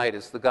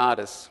Epaphroditus, the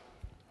goddess.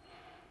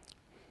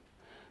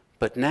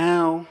 But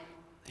now,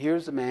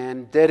 here's a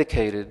man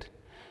dedicated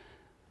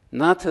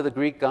not to the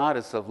Greek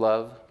goddess of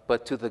love,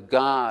 but to the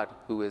God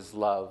who is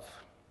love.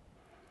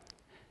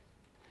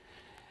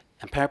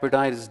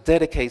 Epaphroditus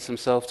dedicates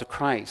himself to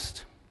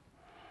Christ.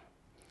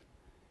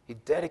 He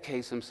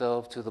dedicates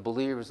himself to the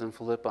believers in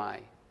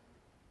Philippi.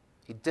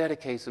 He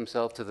dedicates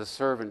himself to the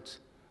servant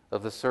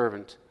of the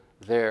servant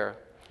there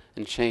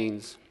in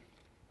chains.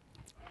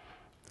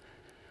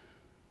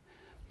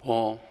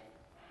 Paul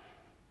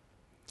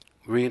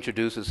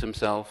reintroduces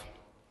himself.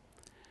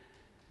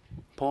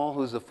 Paul,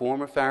 who's a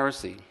former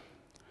Pharisee,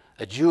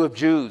 a Jew of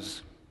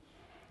Jews,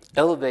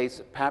 elevates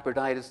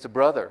Epaphroditus to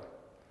brother.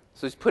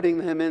 So he's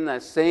putting him in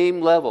that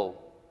same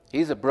level.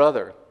 He's a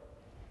brother.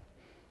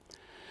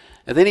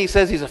 And then he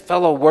says he's a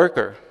fellow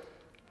worker.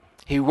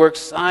 He works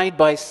side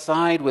by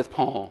side with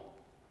Paul.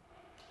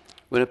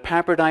 When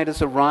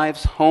Epaphroditus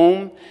arrives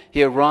home,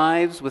 he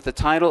arrives with the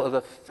title of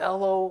a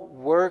fellow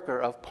worker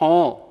of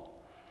Paul.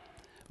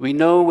 We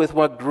know with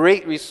what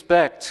great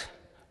respect,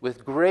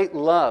 with great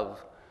love,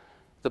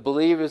 the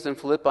believers in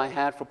Philippi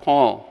had for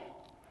Paul.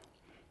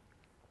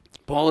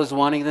 Paul is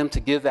wanting them to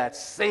give that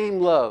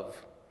same love,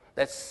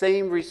 that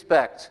same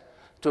respect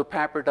to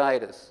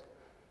Epaphroditus.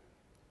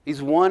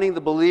 He's wanting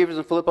the believers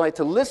in Philippi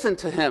to listen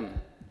to him.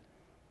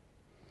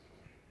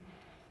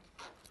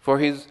 For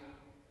he's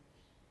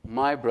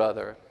my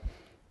brother.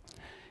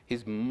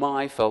 He's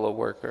my fellow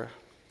worker.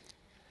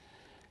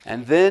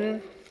 And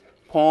then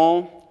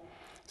Paul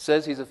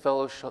says he's a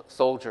fellow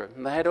soldier.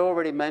 And I had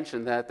already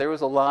mentioned that there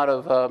was a lot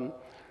of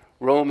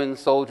Roman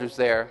soldiers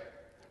there,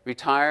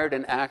 retired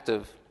and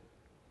active.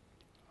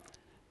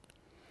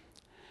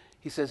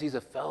 He says he's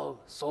a fellow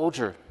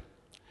soldier.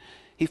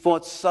 He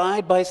fought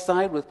side by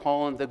side with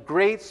Paul in the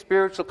great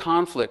spiritual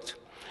conflict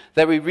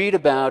that we read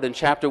about in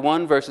chapter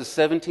 1, verses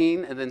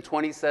 17 and then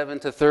 27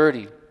 to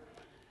 30.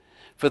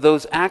 For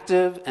those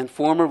active and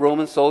former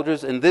Roman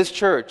soldiers in this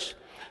church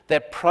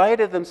that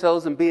prided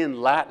themselves in being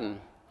Latin,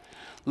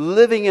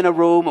 living in a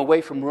Rome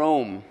away from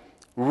Rome,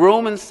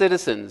 Roman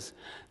citizens,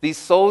 these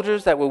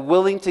soldiers that were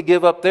willing to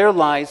give up their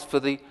lives for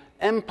the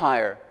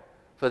empire,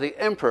 for the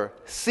emperor,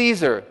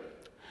 Caesar,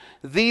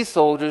 these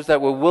soldiers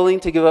that were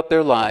willing to give up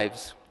their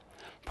lives,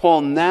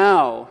 Paul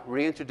now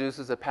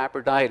reintroduces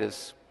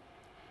Epaphroditus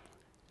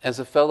as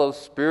a fellow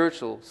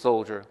spiritual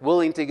soldier,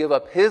 willing to give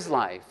up his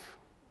life,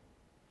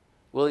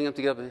 for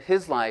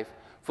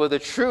the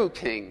true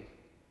king,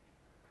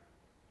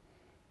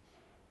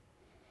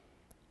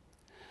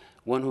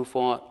 one who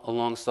fought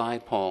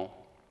alongside Paul,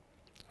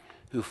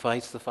 who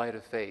fights the fight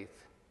of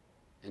faith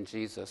in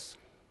Jesus.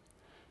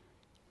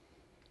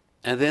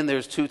 And then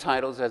there's 2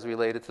 titles as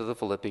related to the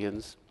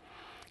Philippians.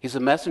 He's a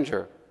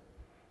messenger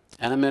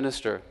and a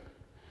minister.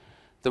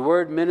 The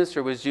word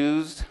minister was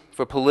used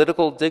for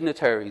political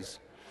dignitaries,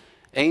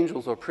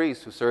 angels or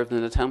priests who served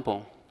in the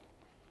temple.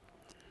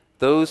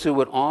 Those who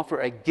would offer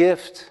a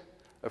gift,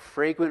 a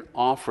fragrant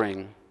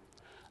offering,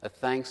 a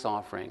thanks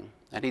offering.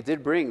 And he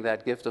did bring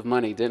that gift of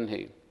money, didn't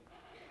he?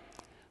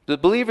 The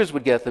believers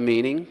would get the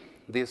meaning,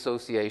 the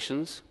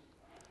associations.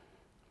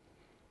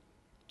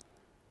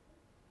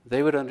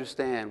 They would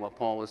understand what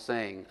Paul was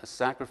saying, a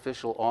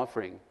sacrificial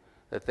offering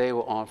that they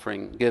were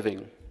offering,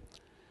 giving.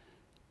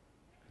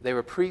 They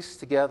were priests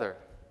together.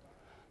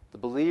 The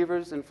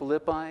believers in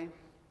Philippi,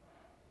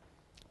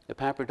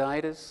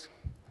 Epaphroditus,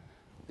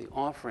 the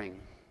offering.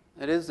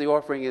 The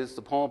offering is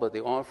to Paul, but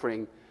the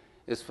offering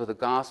is for the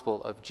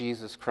gospel of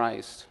Jesus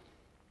Christ.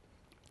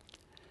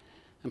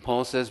 And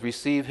Paul says,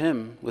 receive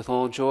him with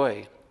all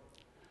joy.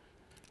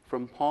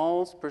 From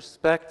Paul's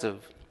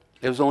perspective,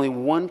 there was only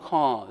one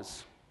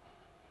cause.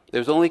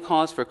 There was only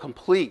cause for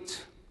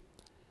complete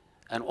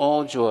and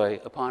all joy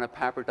upon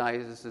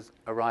Epaphroditus'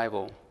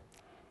 arrival.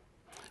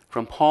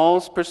 From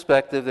Paul's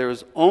perspective, there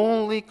is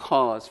only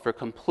cause for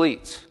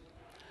complete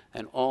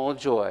and all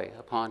joy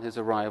upon his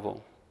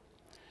arrival.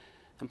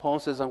 And Paul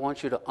says, I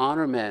want you to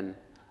honor men,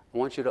 I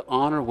want you to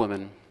honor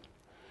women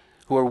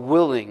who are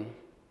willing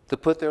to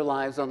put their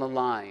lives on the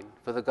line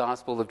for the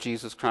gospel of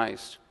Jesus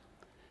Christ.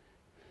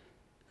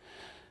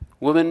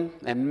 Women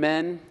and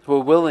men who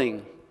are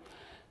willing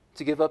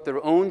to give up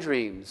their own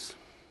dreams,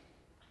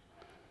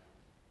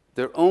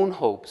 their own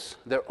hopes,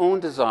 their own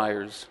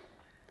desires,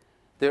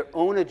 their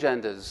own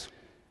agendas,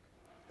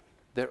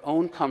 their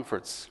own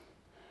comforts,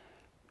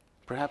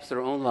 perhaps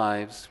their own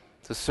lives,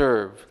 to to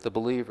serve the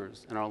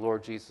believers in our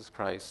Lord Jesus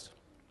Christ.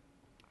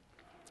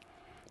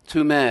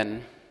 Two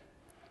men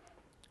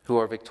who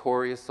are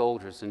victorious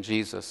soldiers in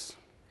Jesus,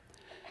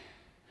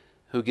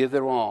 who give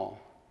their all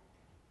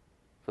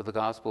for the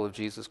gospel of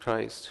Jesus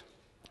Christ.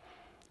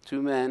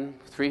 Two men,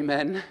 three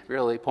men,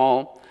 really,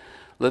 Paul,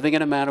 living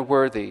in a manner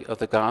worthy of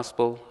the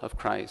gospel of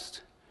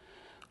Christ.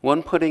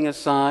 One putting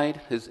aside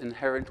his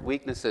inherent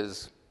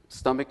weaknesses,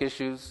 stomach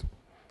issues,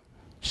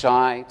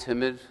 shy,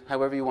 timid,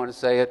 however you want to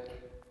say it,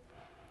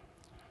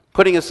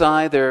 putting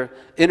aside their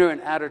inner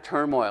and outer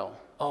turmoil.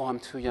 Oh, I'm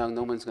too young,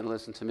 no one's going to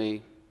listen to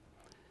me.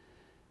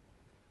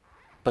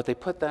 But they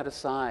put that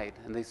aside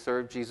and they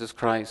serve Jesus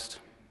Christ.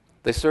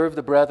 They serve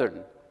the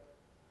brethren.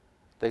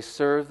 They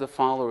serve the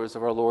followers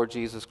of our Lord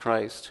Jesus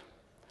Christ.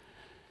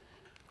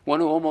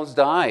 One who almost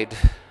died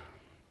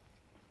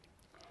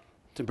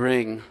to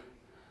bring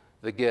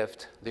the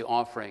gift, the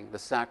offering, the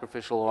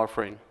sacrificial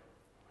offering.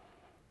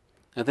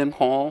 And then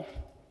Paul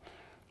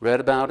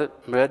read about it,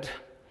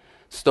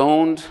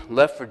 stoned,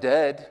 left for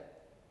dead.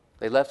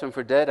 They left him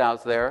for dead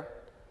out there.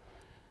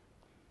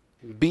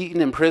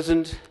 Beaten,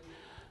 imprisoned.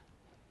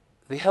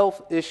 The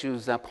health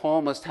issues that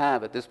Paul must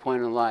have at this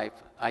point in life,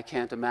 I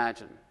can't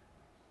imagine,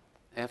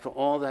 after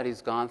all that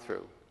he's gone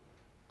through.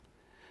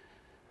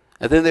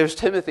 And then there's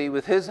Timothy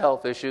with his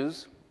health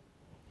issues.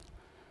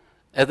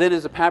 And then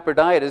there's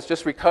Epaphroditus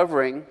just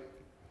recovering.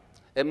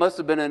 It must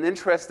have been an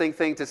interesting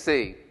thing to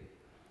see.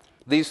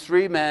 These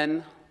three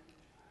men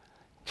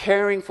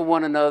caring for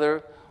one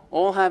another,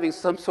 all having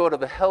some sort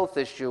of a health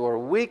issue or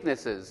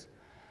weaknesses,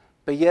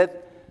 but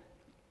yet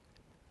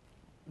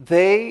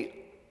they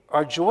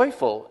are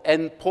joyful.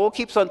 And Paul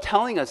keeps on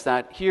telling us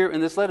that here in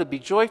this letter, be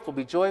joyful,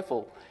 be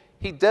joyful.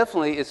 He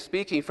definitely is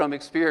speaking from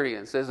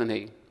experience, isn't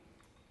he?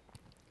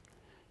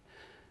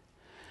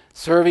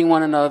 Serving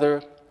one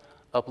another,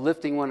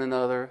 uplifting one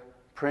another,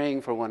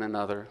 praying for one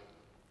another.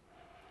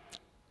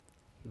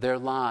 Their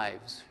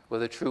lives were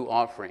the true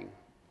offering,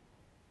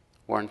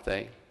 weren't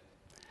they?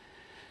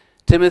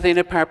 Timothy and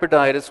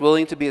Epaphroditus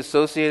willing to be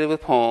associated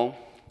with Paul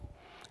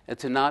and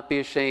to not be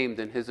ashamed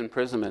in his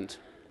imprisonment.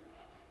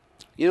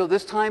 You know,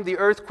 this time the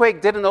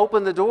earthquake didn't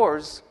open the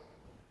doors.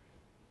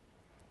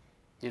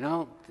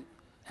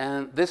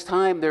 And this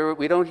time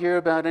we don't hear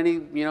about any,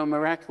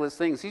 miraculous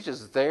things. He's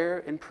just there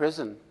in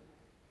prison.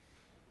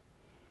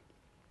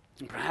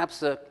 And perhaps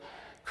the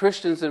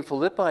Christians in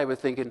Philippi were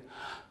thinking,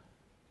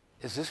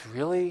 is this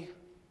really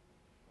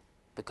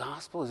the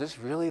gospel? Is this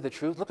really the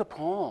truth? Look at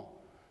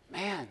Paul.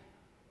 Man,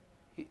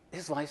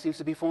 his life seems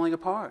to be falling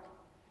apart.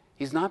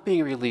 He's not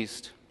being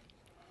released.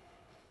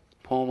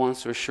 Paul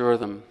wants to assure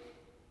them.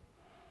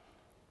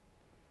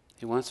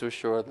 He wants to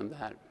assure them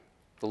that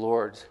the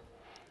Lord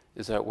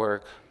is at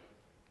work.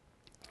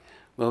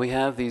 Well, we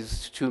have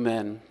these two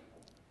men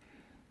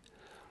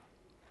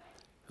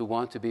who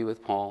want to be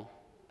with Paul,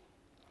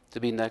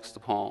 to be next to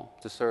Paul,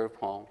 to serve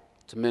Paul,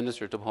 to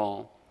minister to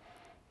Paul,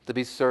 to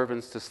be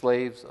servants to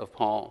slaves of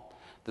Paul,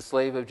 the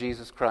slave of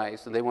Jesus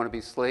Christ, and they want to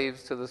be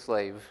slaves to the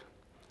slave.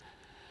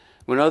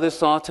 When others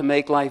sought to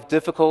make life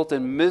difficult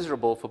and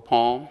miserable for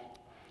Paul,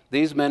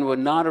 these men were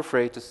not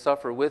afraid to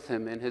suffer with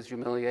him in his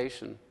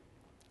humiliation.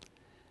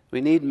 We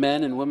need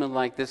men and women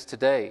like this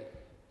today,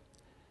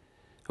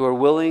 who are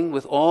willing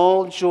with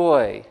all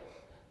joy,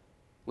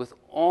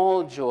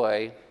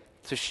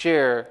 to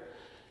share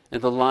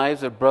in the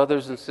lives of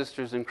brothers and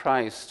sisters in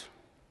Christ,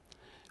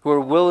 who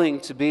are willing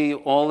to be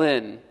all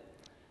in.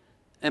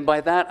 And by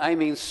that I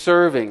mean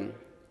serving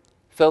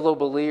fellow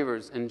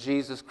believers in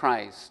Jesus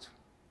Christ.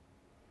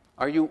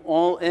 Are you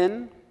all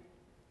in?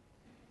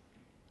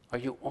 Are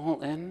you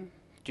all in?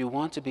 Do you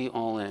want to be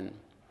all in?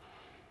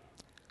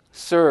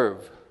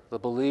 Serve the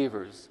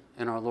believers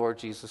in our Lord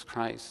Jesus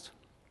Christ.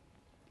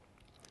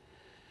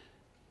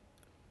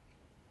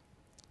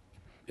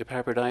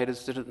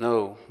 Epaphroditus didn't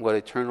know what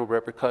eternal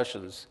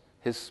repercussions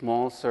his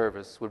small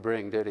service would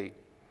bring, did he?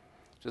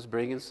 Just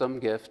bringing some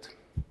gift.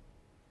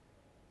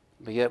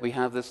 But yet we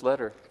have this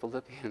letter,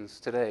 Philippians,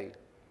 today,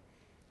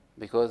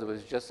 because it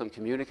was just some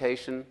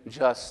communication,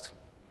 let's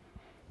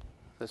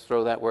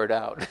throw that word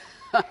out.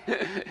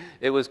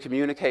 It was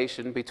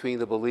communication between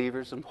the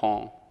believers and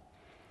Paul.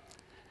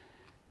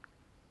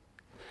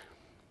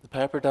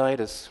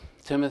 Epaphroditus,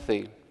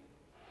 Timothy.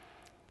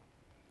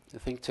 I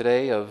think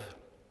today of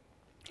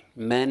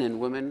men and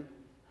women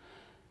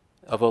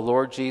of our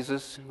Lord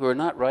Jesus who are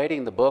not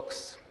writing the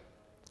books.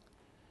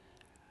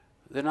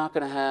 They're not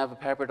going to have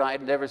Epaphroditus.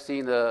 I've never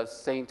seen the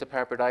Saint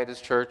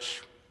Epaphroditus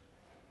Church.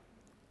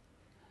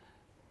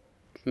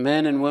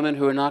 Men and women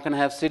who are not going to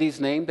have cities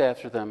named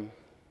after them.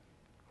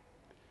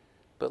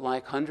 But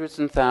like hundreds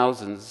and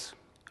thousands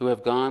who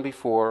have gone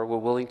before, were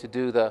willing to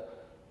do the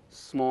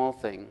small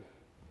thing,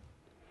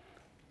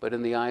 but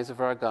in the eyes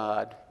of our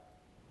God,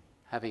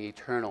 having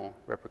eternal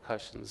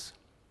repercussions.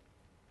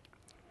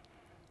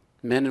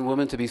 Men and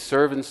women to be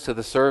servants to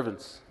the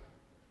servants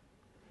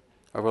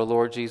of our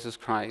Lord Jesus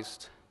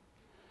Christ.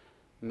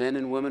 Men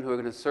and women who are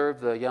going to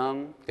serve the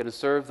young, going to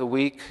serve the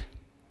weak.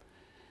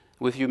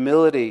 With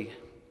humility,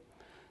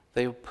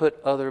 they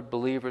put other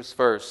believers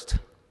first.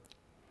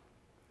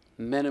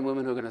 men and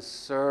women who are going to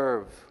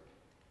serve.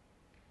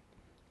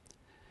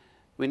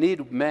 We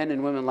need men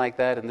and women like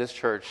that in this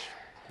church,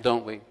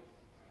 don't we?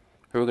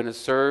 Who are going to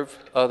serve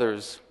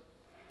others.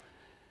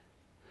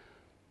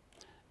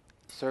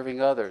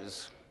 Serving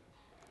others.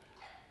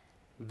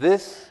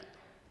 This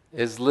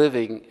is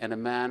living in a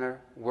manner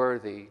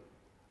worthy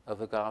of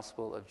the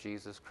gospel of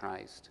Jesus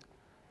Christ.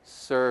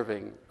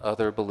 Serving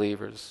other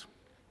believers.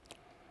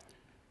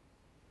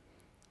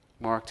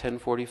 Mark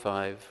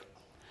 10:45.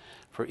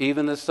 For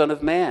even the Son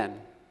of Man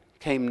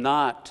came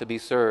not to be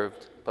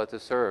served, but to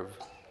serve,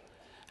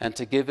 and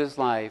to give his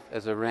life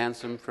as a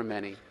ransom for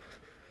many.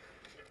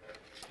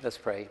 Let's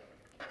pray.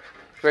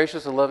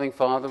 Gracious and loving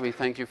Father, we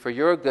thank you for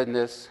your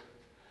goodness.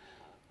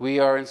 We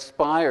are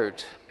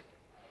inspired.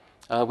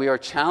 We are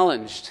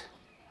challenged.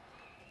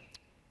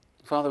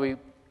 Father, we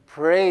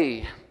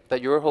pray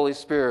that your Holy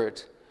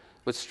Spirit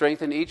would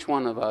strengthen each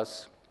one of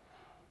us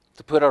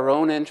to put our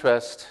own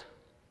interest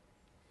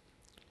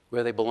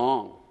where they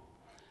belong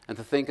and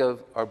to think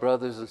of our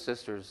brothers and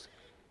sisters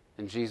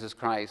in Jesus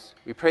Christ.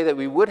 We pray that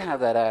we would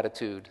have that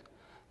attitude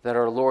that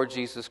our Lord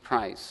Jesus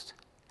Christ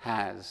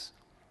has.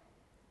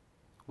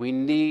 We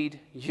need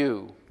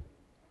you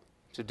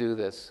to do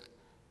this.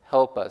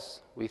 Help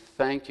us. We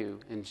thank you.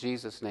 In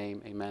Jesus'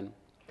 name, amen.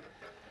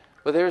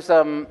 Well, there's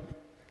a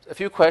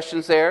few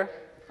questions there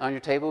on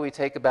your table. We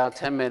take about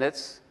 10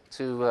 minutes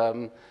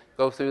to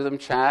go through them,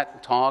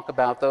 chat, talk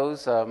about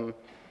those.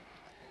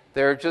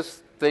 They're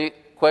just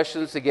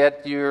questions to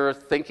get your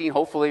thinking,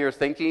 hopefully your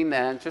thinking,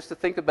 and just to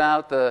think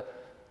about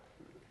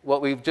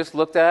what we've just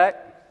looked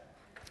at.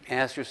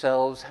 Ask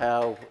yourselves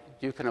how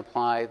you can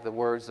apply the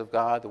words of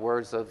God, the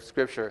words of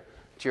Scripture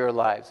to your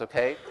lives,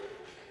 okay?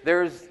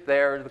 There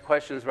are the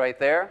questions right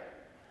there.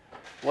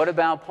 What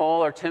about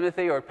Paul or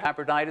Timothy or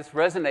Epaphroditus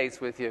resonates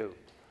with you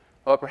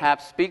or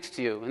perhaps speaks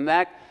to you? And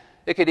that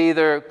it could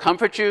either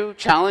comfort you,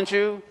 challenge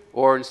you,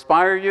 or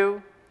inspire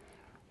you,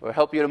 or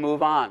help you to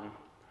move on.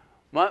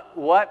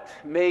 What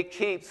may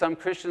keep some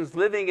Christians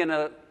living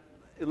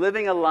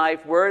a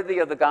life worthy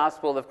of the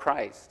gospel of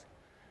Christ?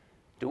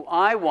 Do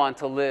I want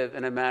to live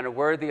in a manner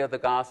worthy of the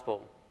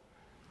gospel?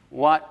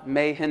 What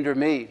may hinder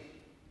me?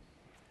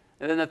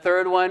 And then the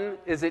third one,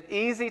 is it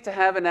easy to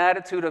have an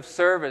attitude of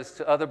service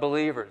to other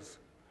believers?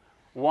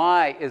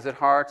 Why is it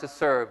hard to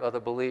serve other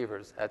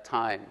believers at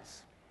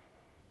times?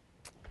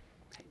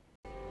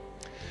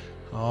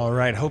 All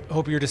right.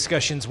 Hope your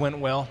discussions went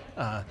well.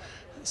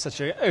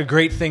 Such a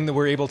great thing that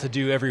we're able to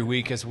do every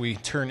week as we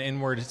turn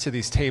inward to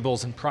these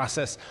tables and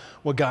process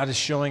what God is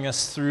showing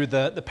us through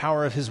the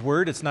power of his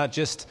word. It's not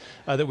just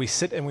that we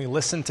sit and we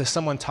listen to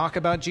someone talk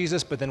about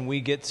Jesus, but then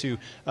we get to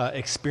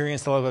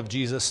experience the love of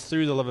Jesus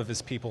through the love of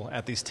his people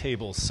at these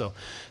tables. So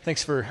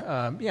thanks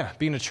for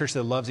being a church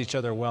that loves each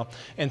other well.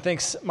 And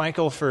thanks,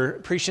 Michael, for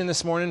preaching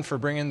this morning, for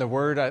bringing the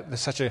word.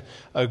 There's such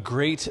a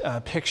great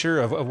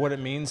picture of what it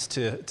means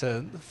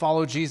to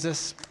follow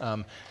Jesus.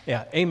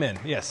 Amen.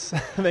 Yes.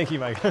 Thank you,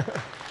 Mike.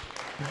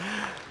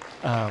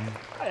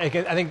 I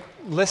think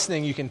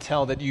listening, you can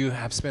tell that you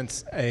have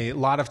spent a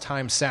lot of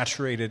time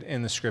saturated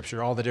in the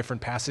Scripture, all the different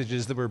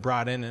passages that were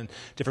brought in and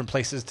different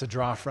places to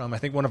draw from. I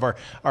think one of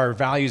our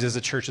values as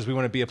a church is we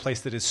want to be a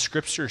place that is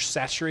Scripture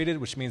saturated,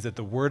 which means that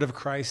the Word of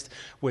Christ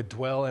would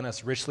dwell in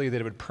us richly, that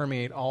it would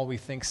permeate all we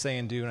think, say,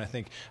 and do. And I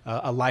think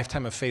a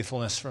lifetime of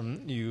faithfulness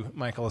from you,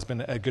 Michael, has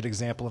been a good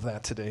example of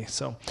that today.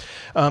 So,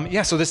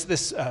 so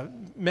this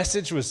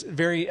message was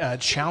very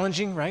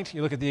challenging, right?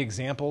 You look at the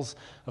examples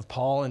of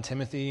Paul and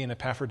Timothy and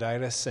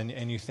Epaphroditus,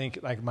 and you think,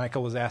 like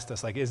Michael has asked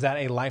us, like, is that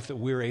a life that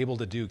we're able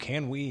to do?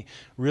 Can we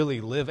really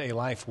live a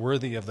life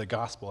worthy of the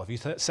gospel? If you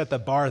set the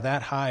bar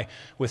that high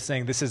with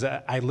saying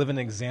I live an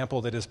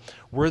example that is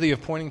worthy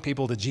of pointing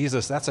people to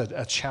Jesus, that's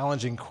a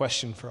challenging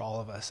question for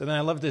all of us. And then I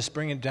love this,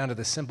 bring it down to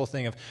the simple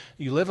thing of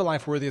you live a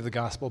life worthy of the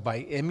gospel by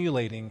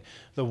emulating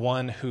the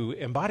one who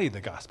embodied the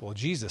gospel,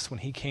 Jesus, when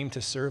he came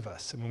to serve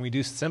us. And when we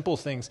do simple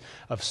things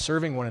of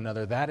serving one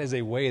another, that is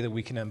a way that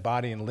we can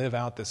embody and live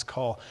out this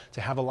call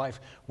to have a life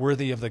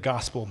worthy of the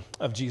gospel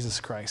of Jesus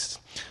Christ.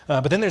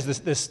 But then there's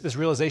this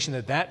realization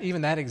that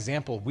even that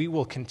example we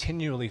will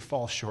continually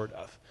fall short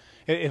of.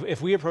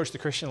 If we approach the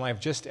Christian life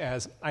just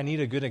as I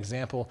need a good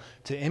example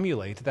to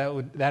emulate,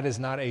 that is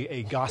not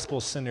a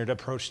gospel-centered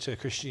approach to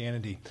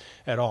Christianity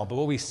at all. But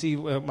what we see,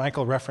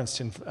 Michael referenced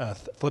in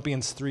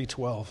Philippians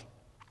 3:12,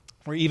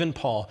 where even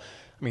Paul,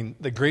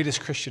 the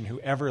greatest Christian who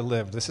ever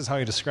lived, this is how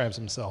he describes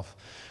himself.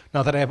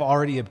 Not that I have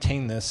already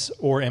obtained this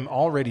or am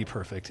already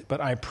perfect,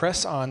 but I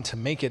press on to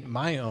make it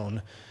my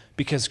own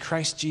because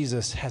Christ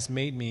Jesus has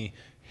made me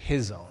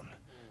his own.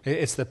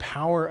 It's the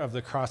power of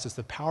the cross. It's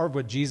the power of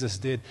what Jesus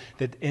did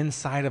that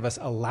inside of us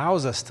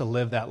allows us to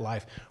live that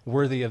life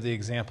worthy of the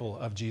example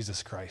of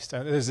Jesus Christ.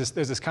 There's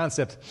this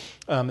concept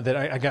that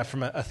I got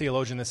from a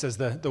theologian that says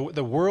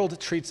the world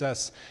treats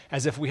us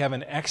as if we have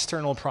an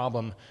external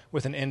problem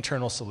with an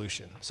internal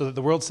solution. So that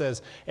the world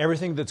says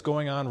everything that's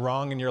going on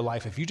wrong in your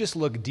life, if you just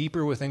look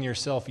deeper within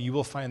yourself, you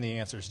will find the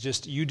answers.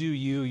 Just you do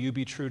you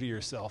be true to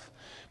yourself.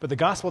 But the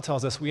gospel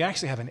tells us we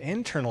actually have an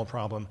internal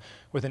problem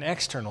with an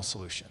external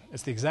solution.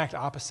 It's the exact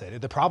opposite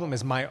opposite. The problem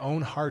is my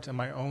own heart and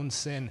my own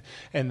sin.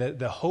 And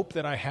the hope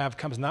that I have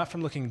comes not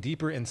from looking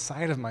deeper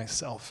inside of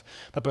myself,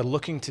 but by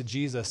looking to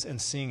Jesus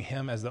and seeing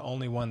him as the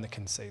only one that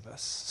can save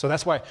us. So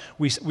that's why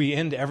we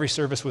end every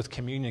service with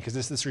communion, because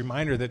it's this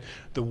reminder that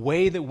the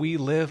way that we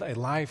live a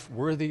life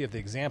worthy of the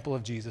example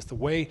of Jesus, the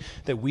way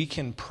that we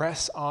can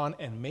press on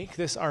and make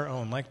this our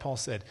own, like Paul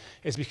said,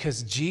 is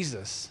because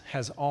Jesus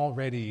has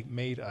already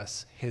made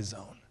us his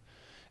own.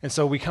 And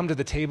so we come to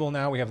the table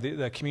now. We have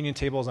the communion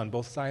tables on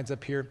both sides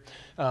up here.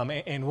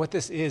 And what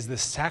this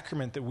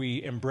sacrament that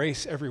we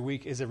embrace every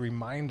week, is a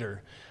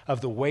reminder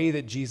of the way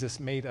that Jesus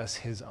made us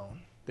his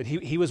own. That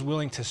he was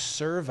willing to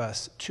serve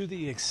us to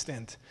the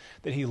extent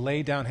that he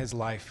laid down his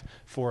life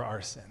for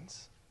our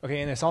sins.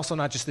 Okay, and it's also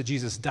not just that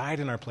Jesus died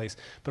in our place,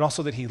 but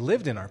also that he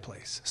lived in our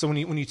place. So when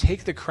you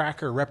take the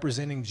cracker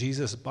representing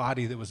Jesus'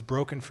 body that was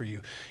broken for you,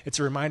 it's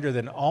a reminder that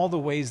in all the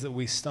ways that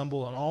we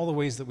stumble and all the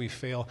ways that we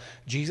fail,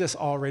 Jesus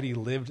already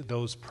lived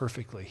those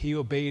perfectly. He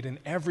obeyed in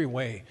every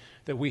way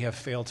that we have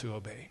failed to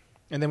obey.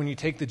 And then when you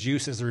take the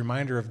juice as a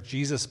reminder of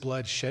Jesus'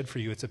 blood shed for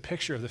you, it's a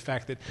picture of the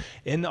fact that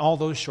in all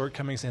those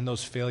shortcomings and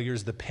those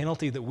failures, the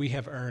penalty that we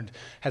have earned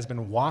has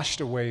been washed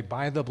away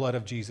by the blood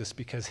of Jesus,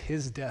 because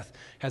his death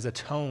has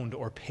atoned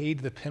or paid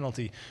the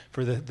penalty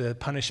for the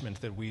punishment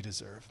that we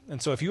deserve.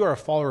 And so if you are a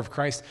follower of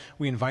Christ,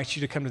 we invite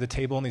you to come to the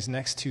table in these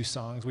next two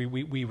songs.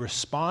 We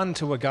respond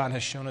to what God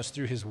has shown us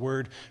through his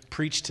word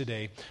preached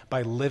today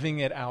by living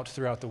it out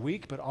throughout the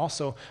week, but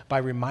also by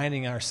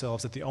reminding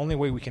ourselves that the only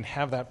way we can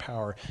have that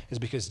power is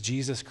because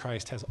Jesus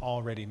Christ has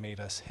already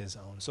made us his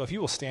own. So if you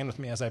will stand with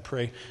me as I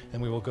pray,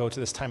 and we will go to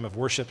this time of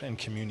worship and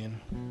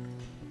communion.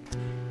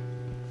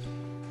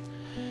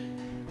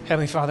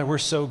 Heavenly Father, we're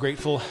so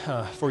grateful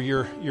for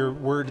your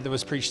word that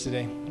was preached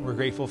today. We're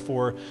grateful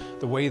for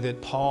the way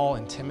that Paul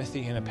and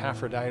Timothy and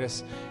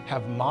Epaphroditus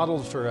have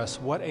modeled for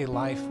us what a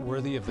life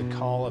worthy of the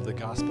call of the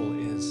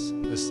gospel is.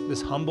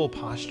 This humble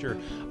posture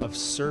of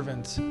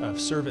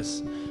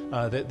service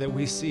that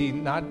we see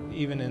not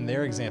even in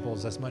their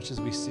examples as much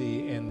as we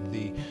see in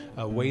the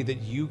way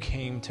that you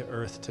came to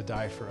earth to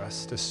die for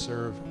us, to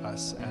serve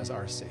us as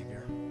our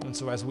Savior. And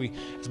so as we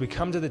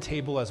come to the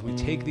table, as we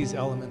take these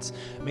elements,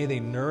 may they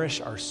nourish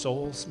our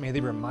souls. May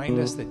they remind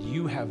us that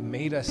you have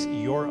made us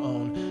your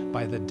own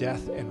by the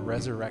death and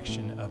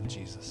resurrection of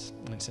Jesus.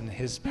 And it's in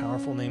his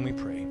powerful name we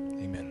pray.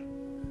 Amen.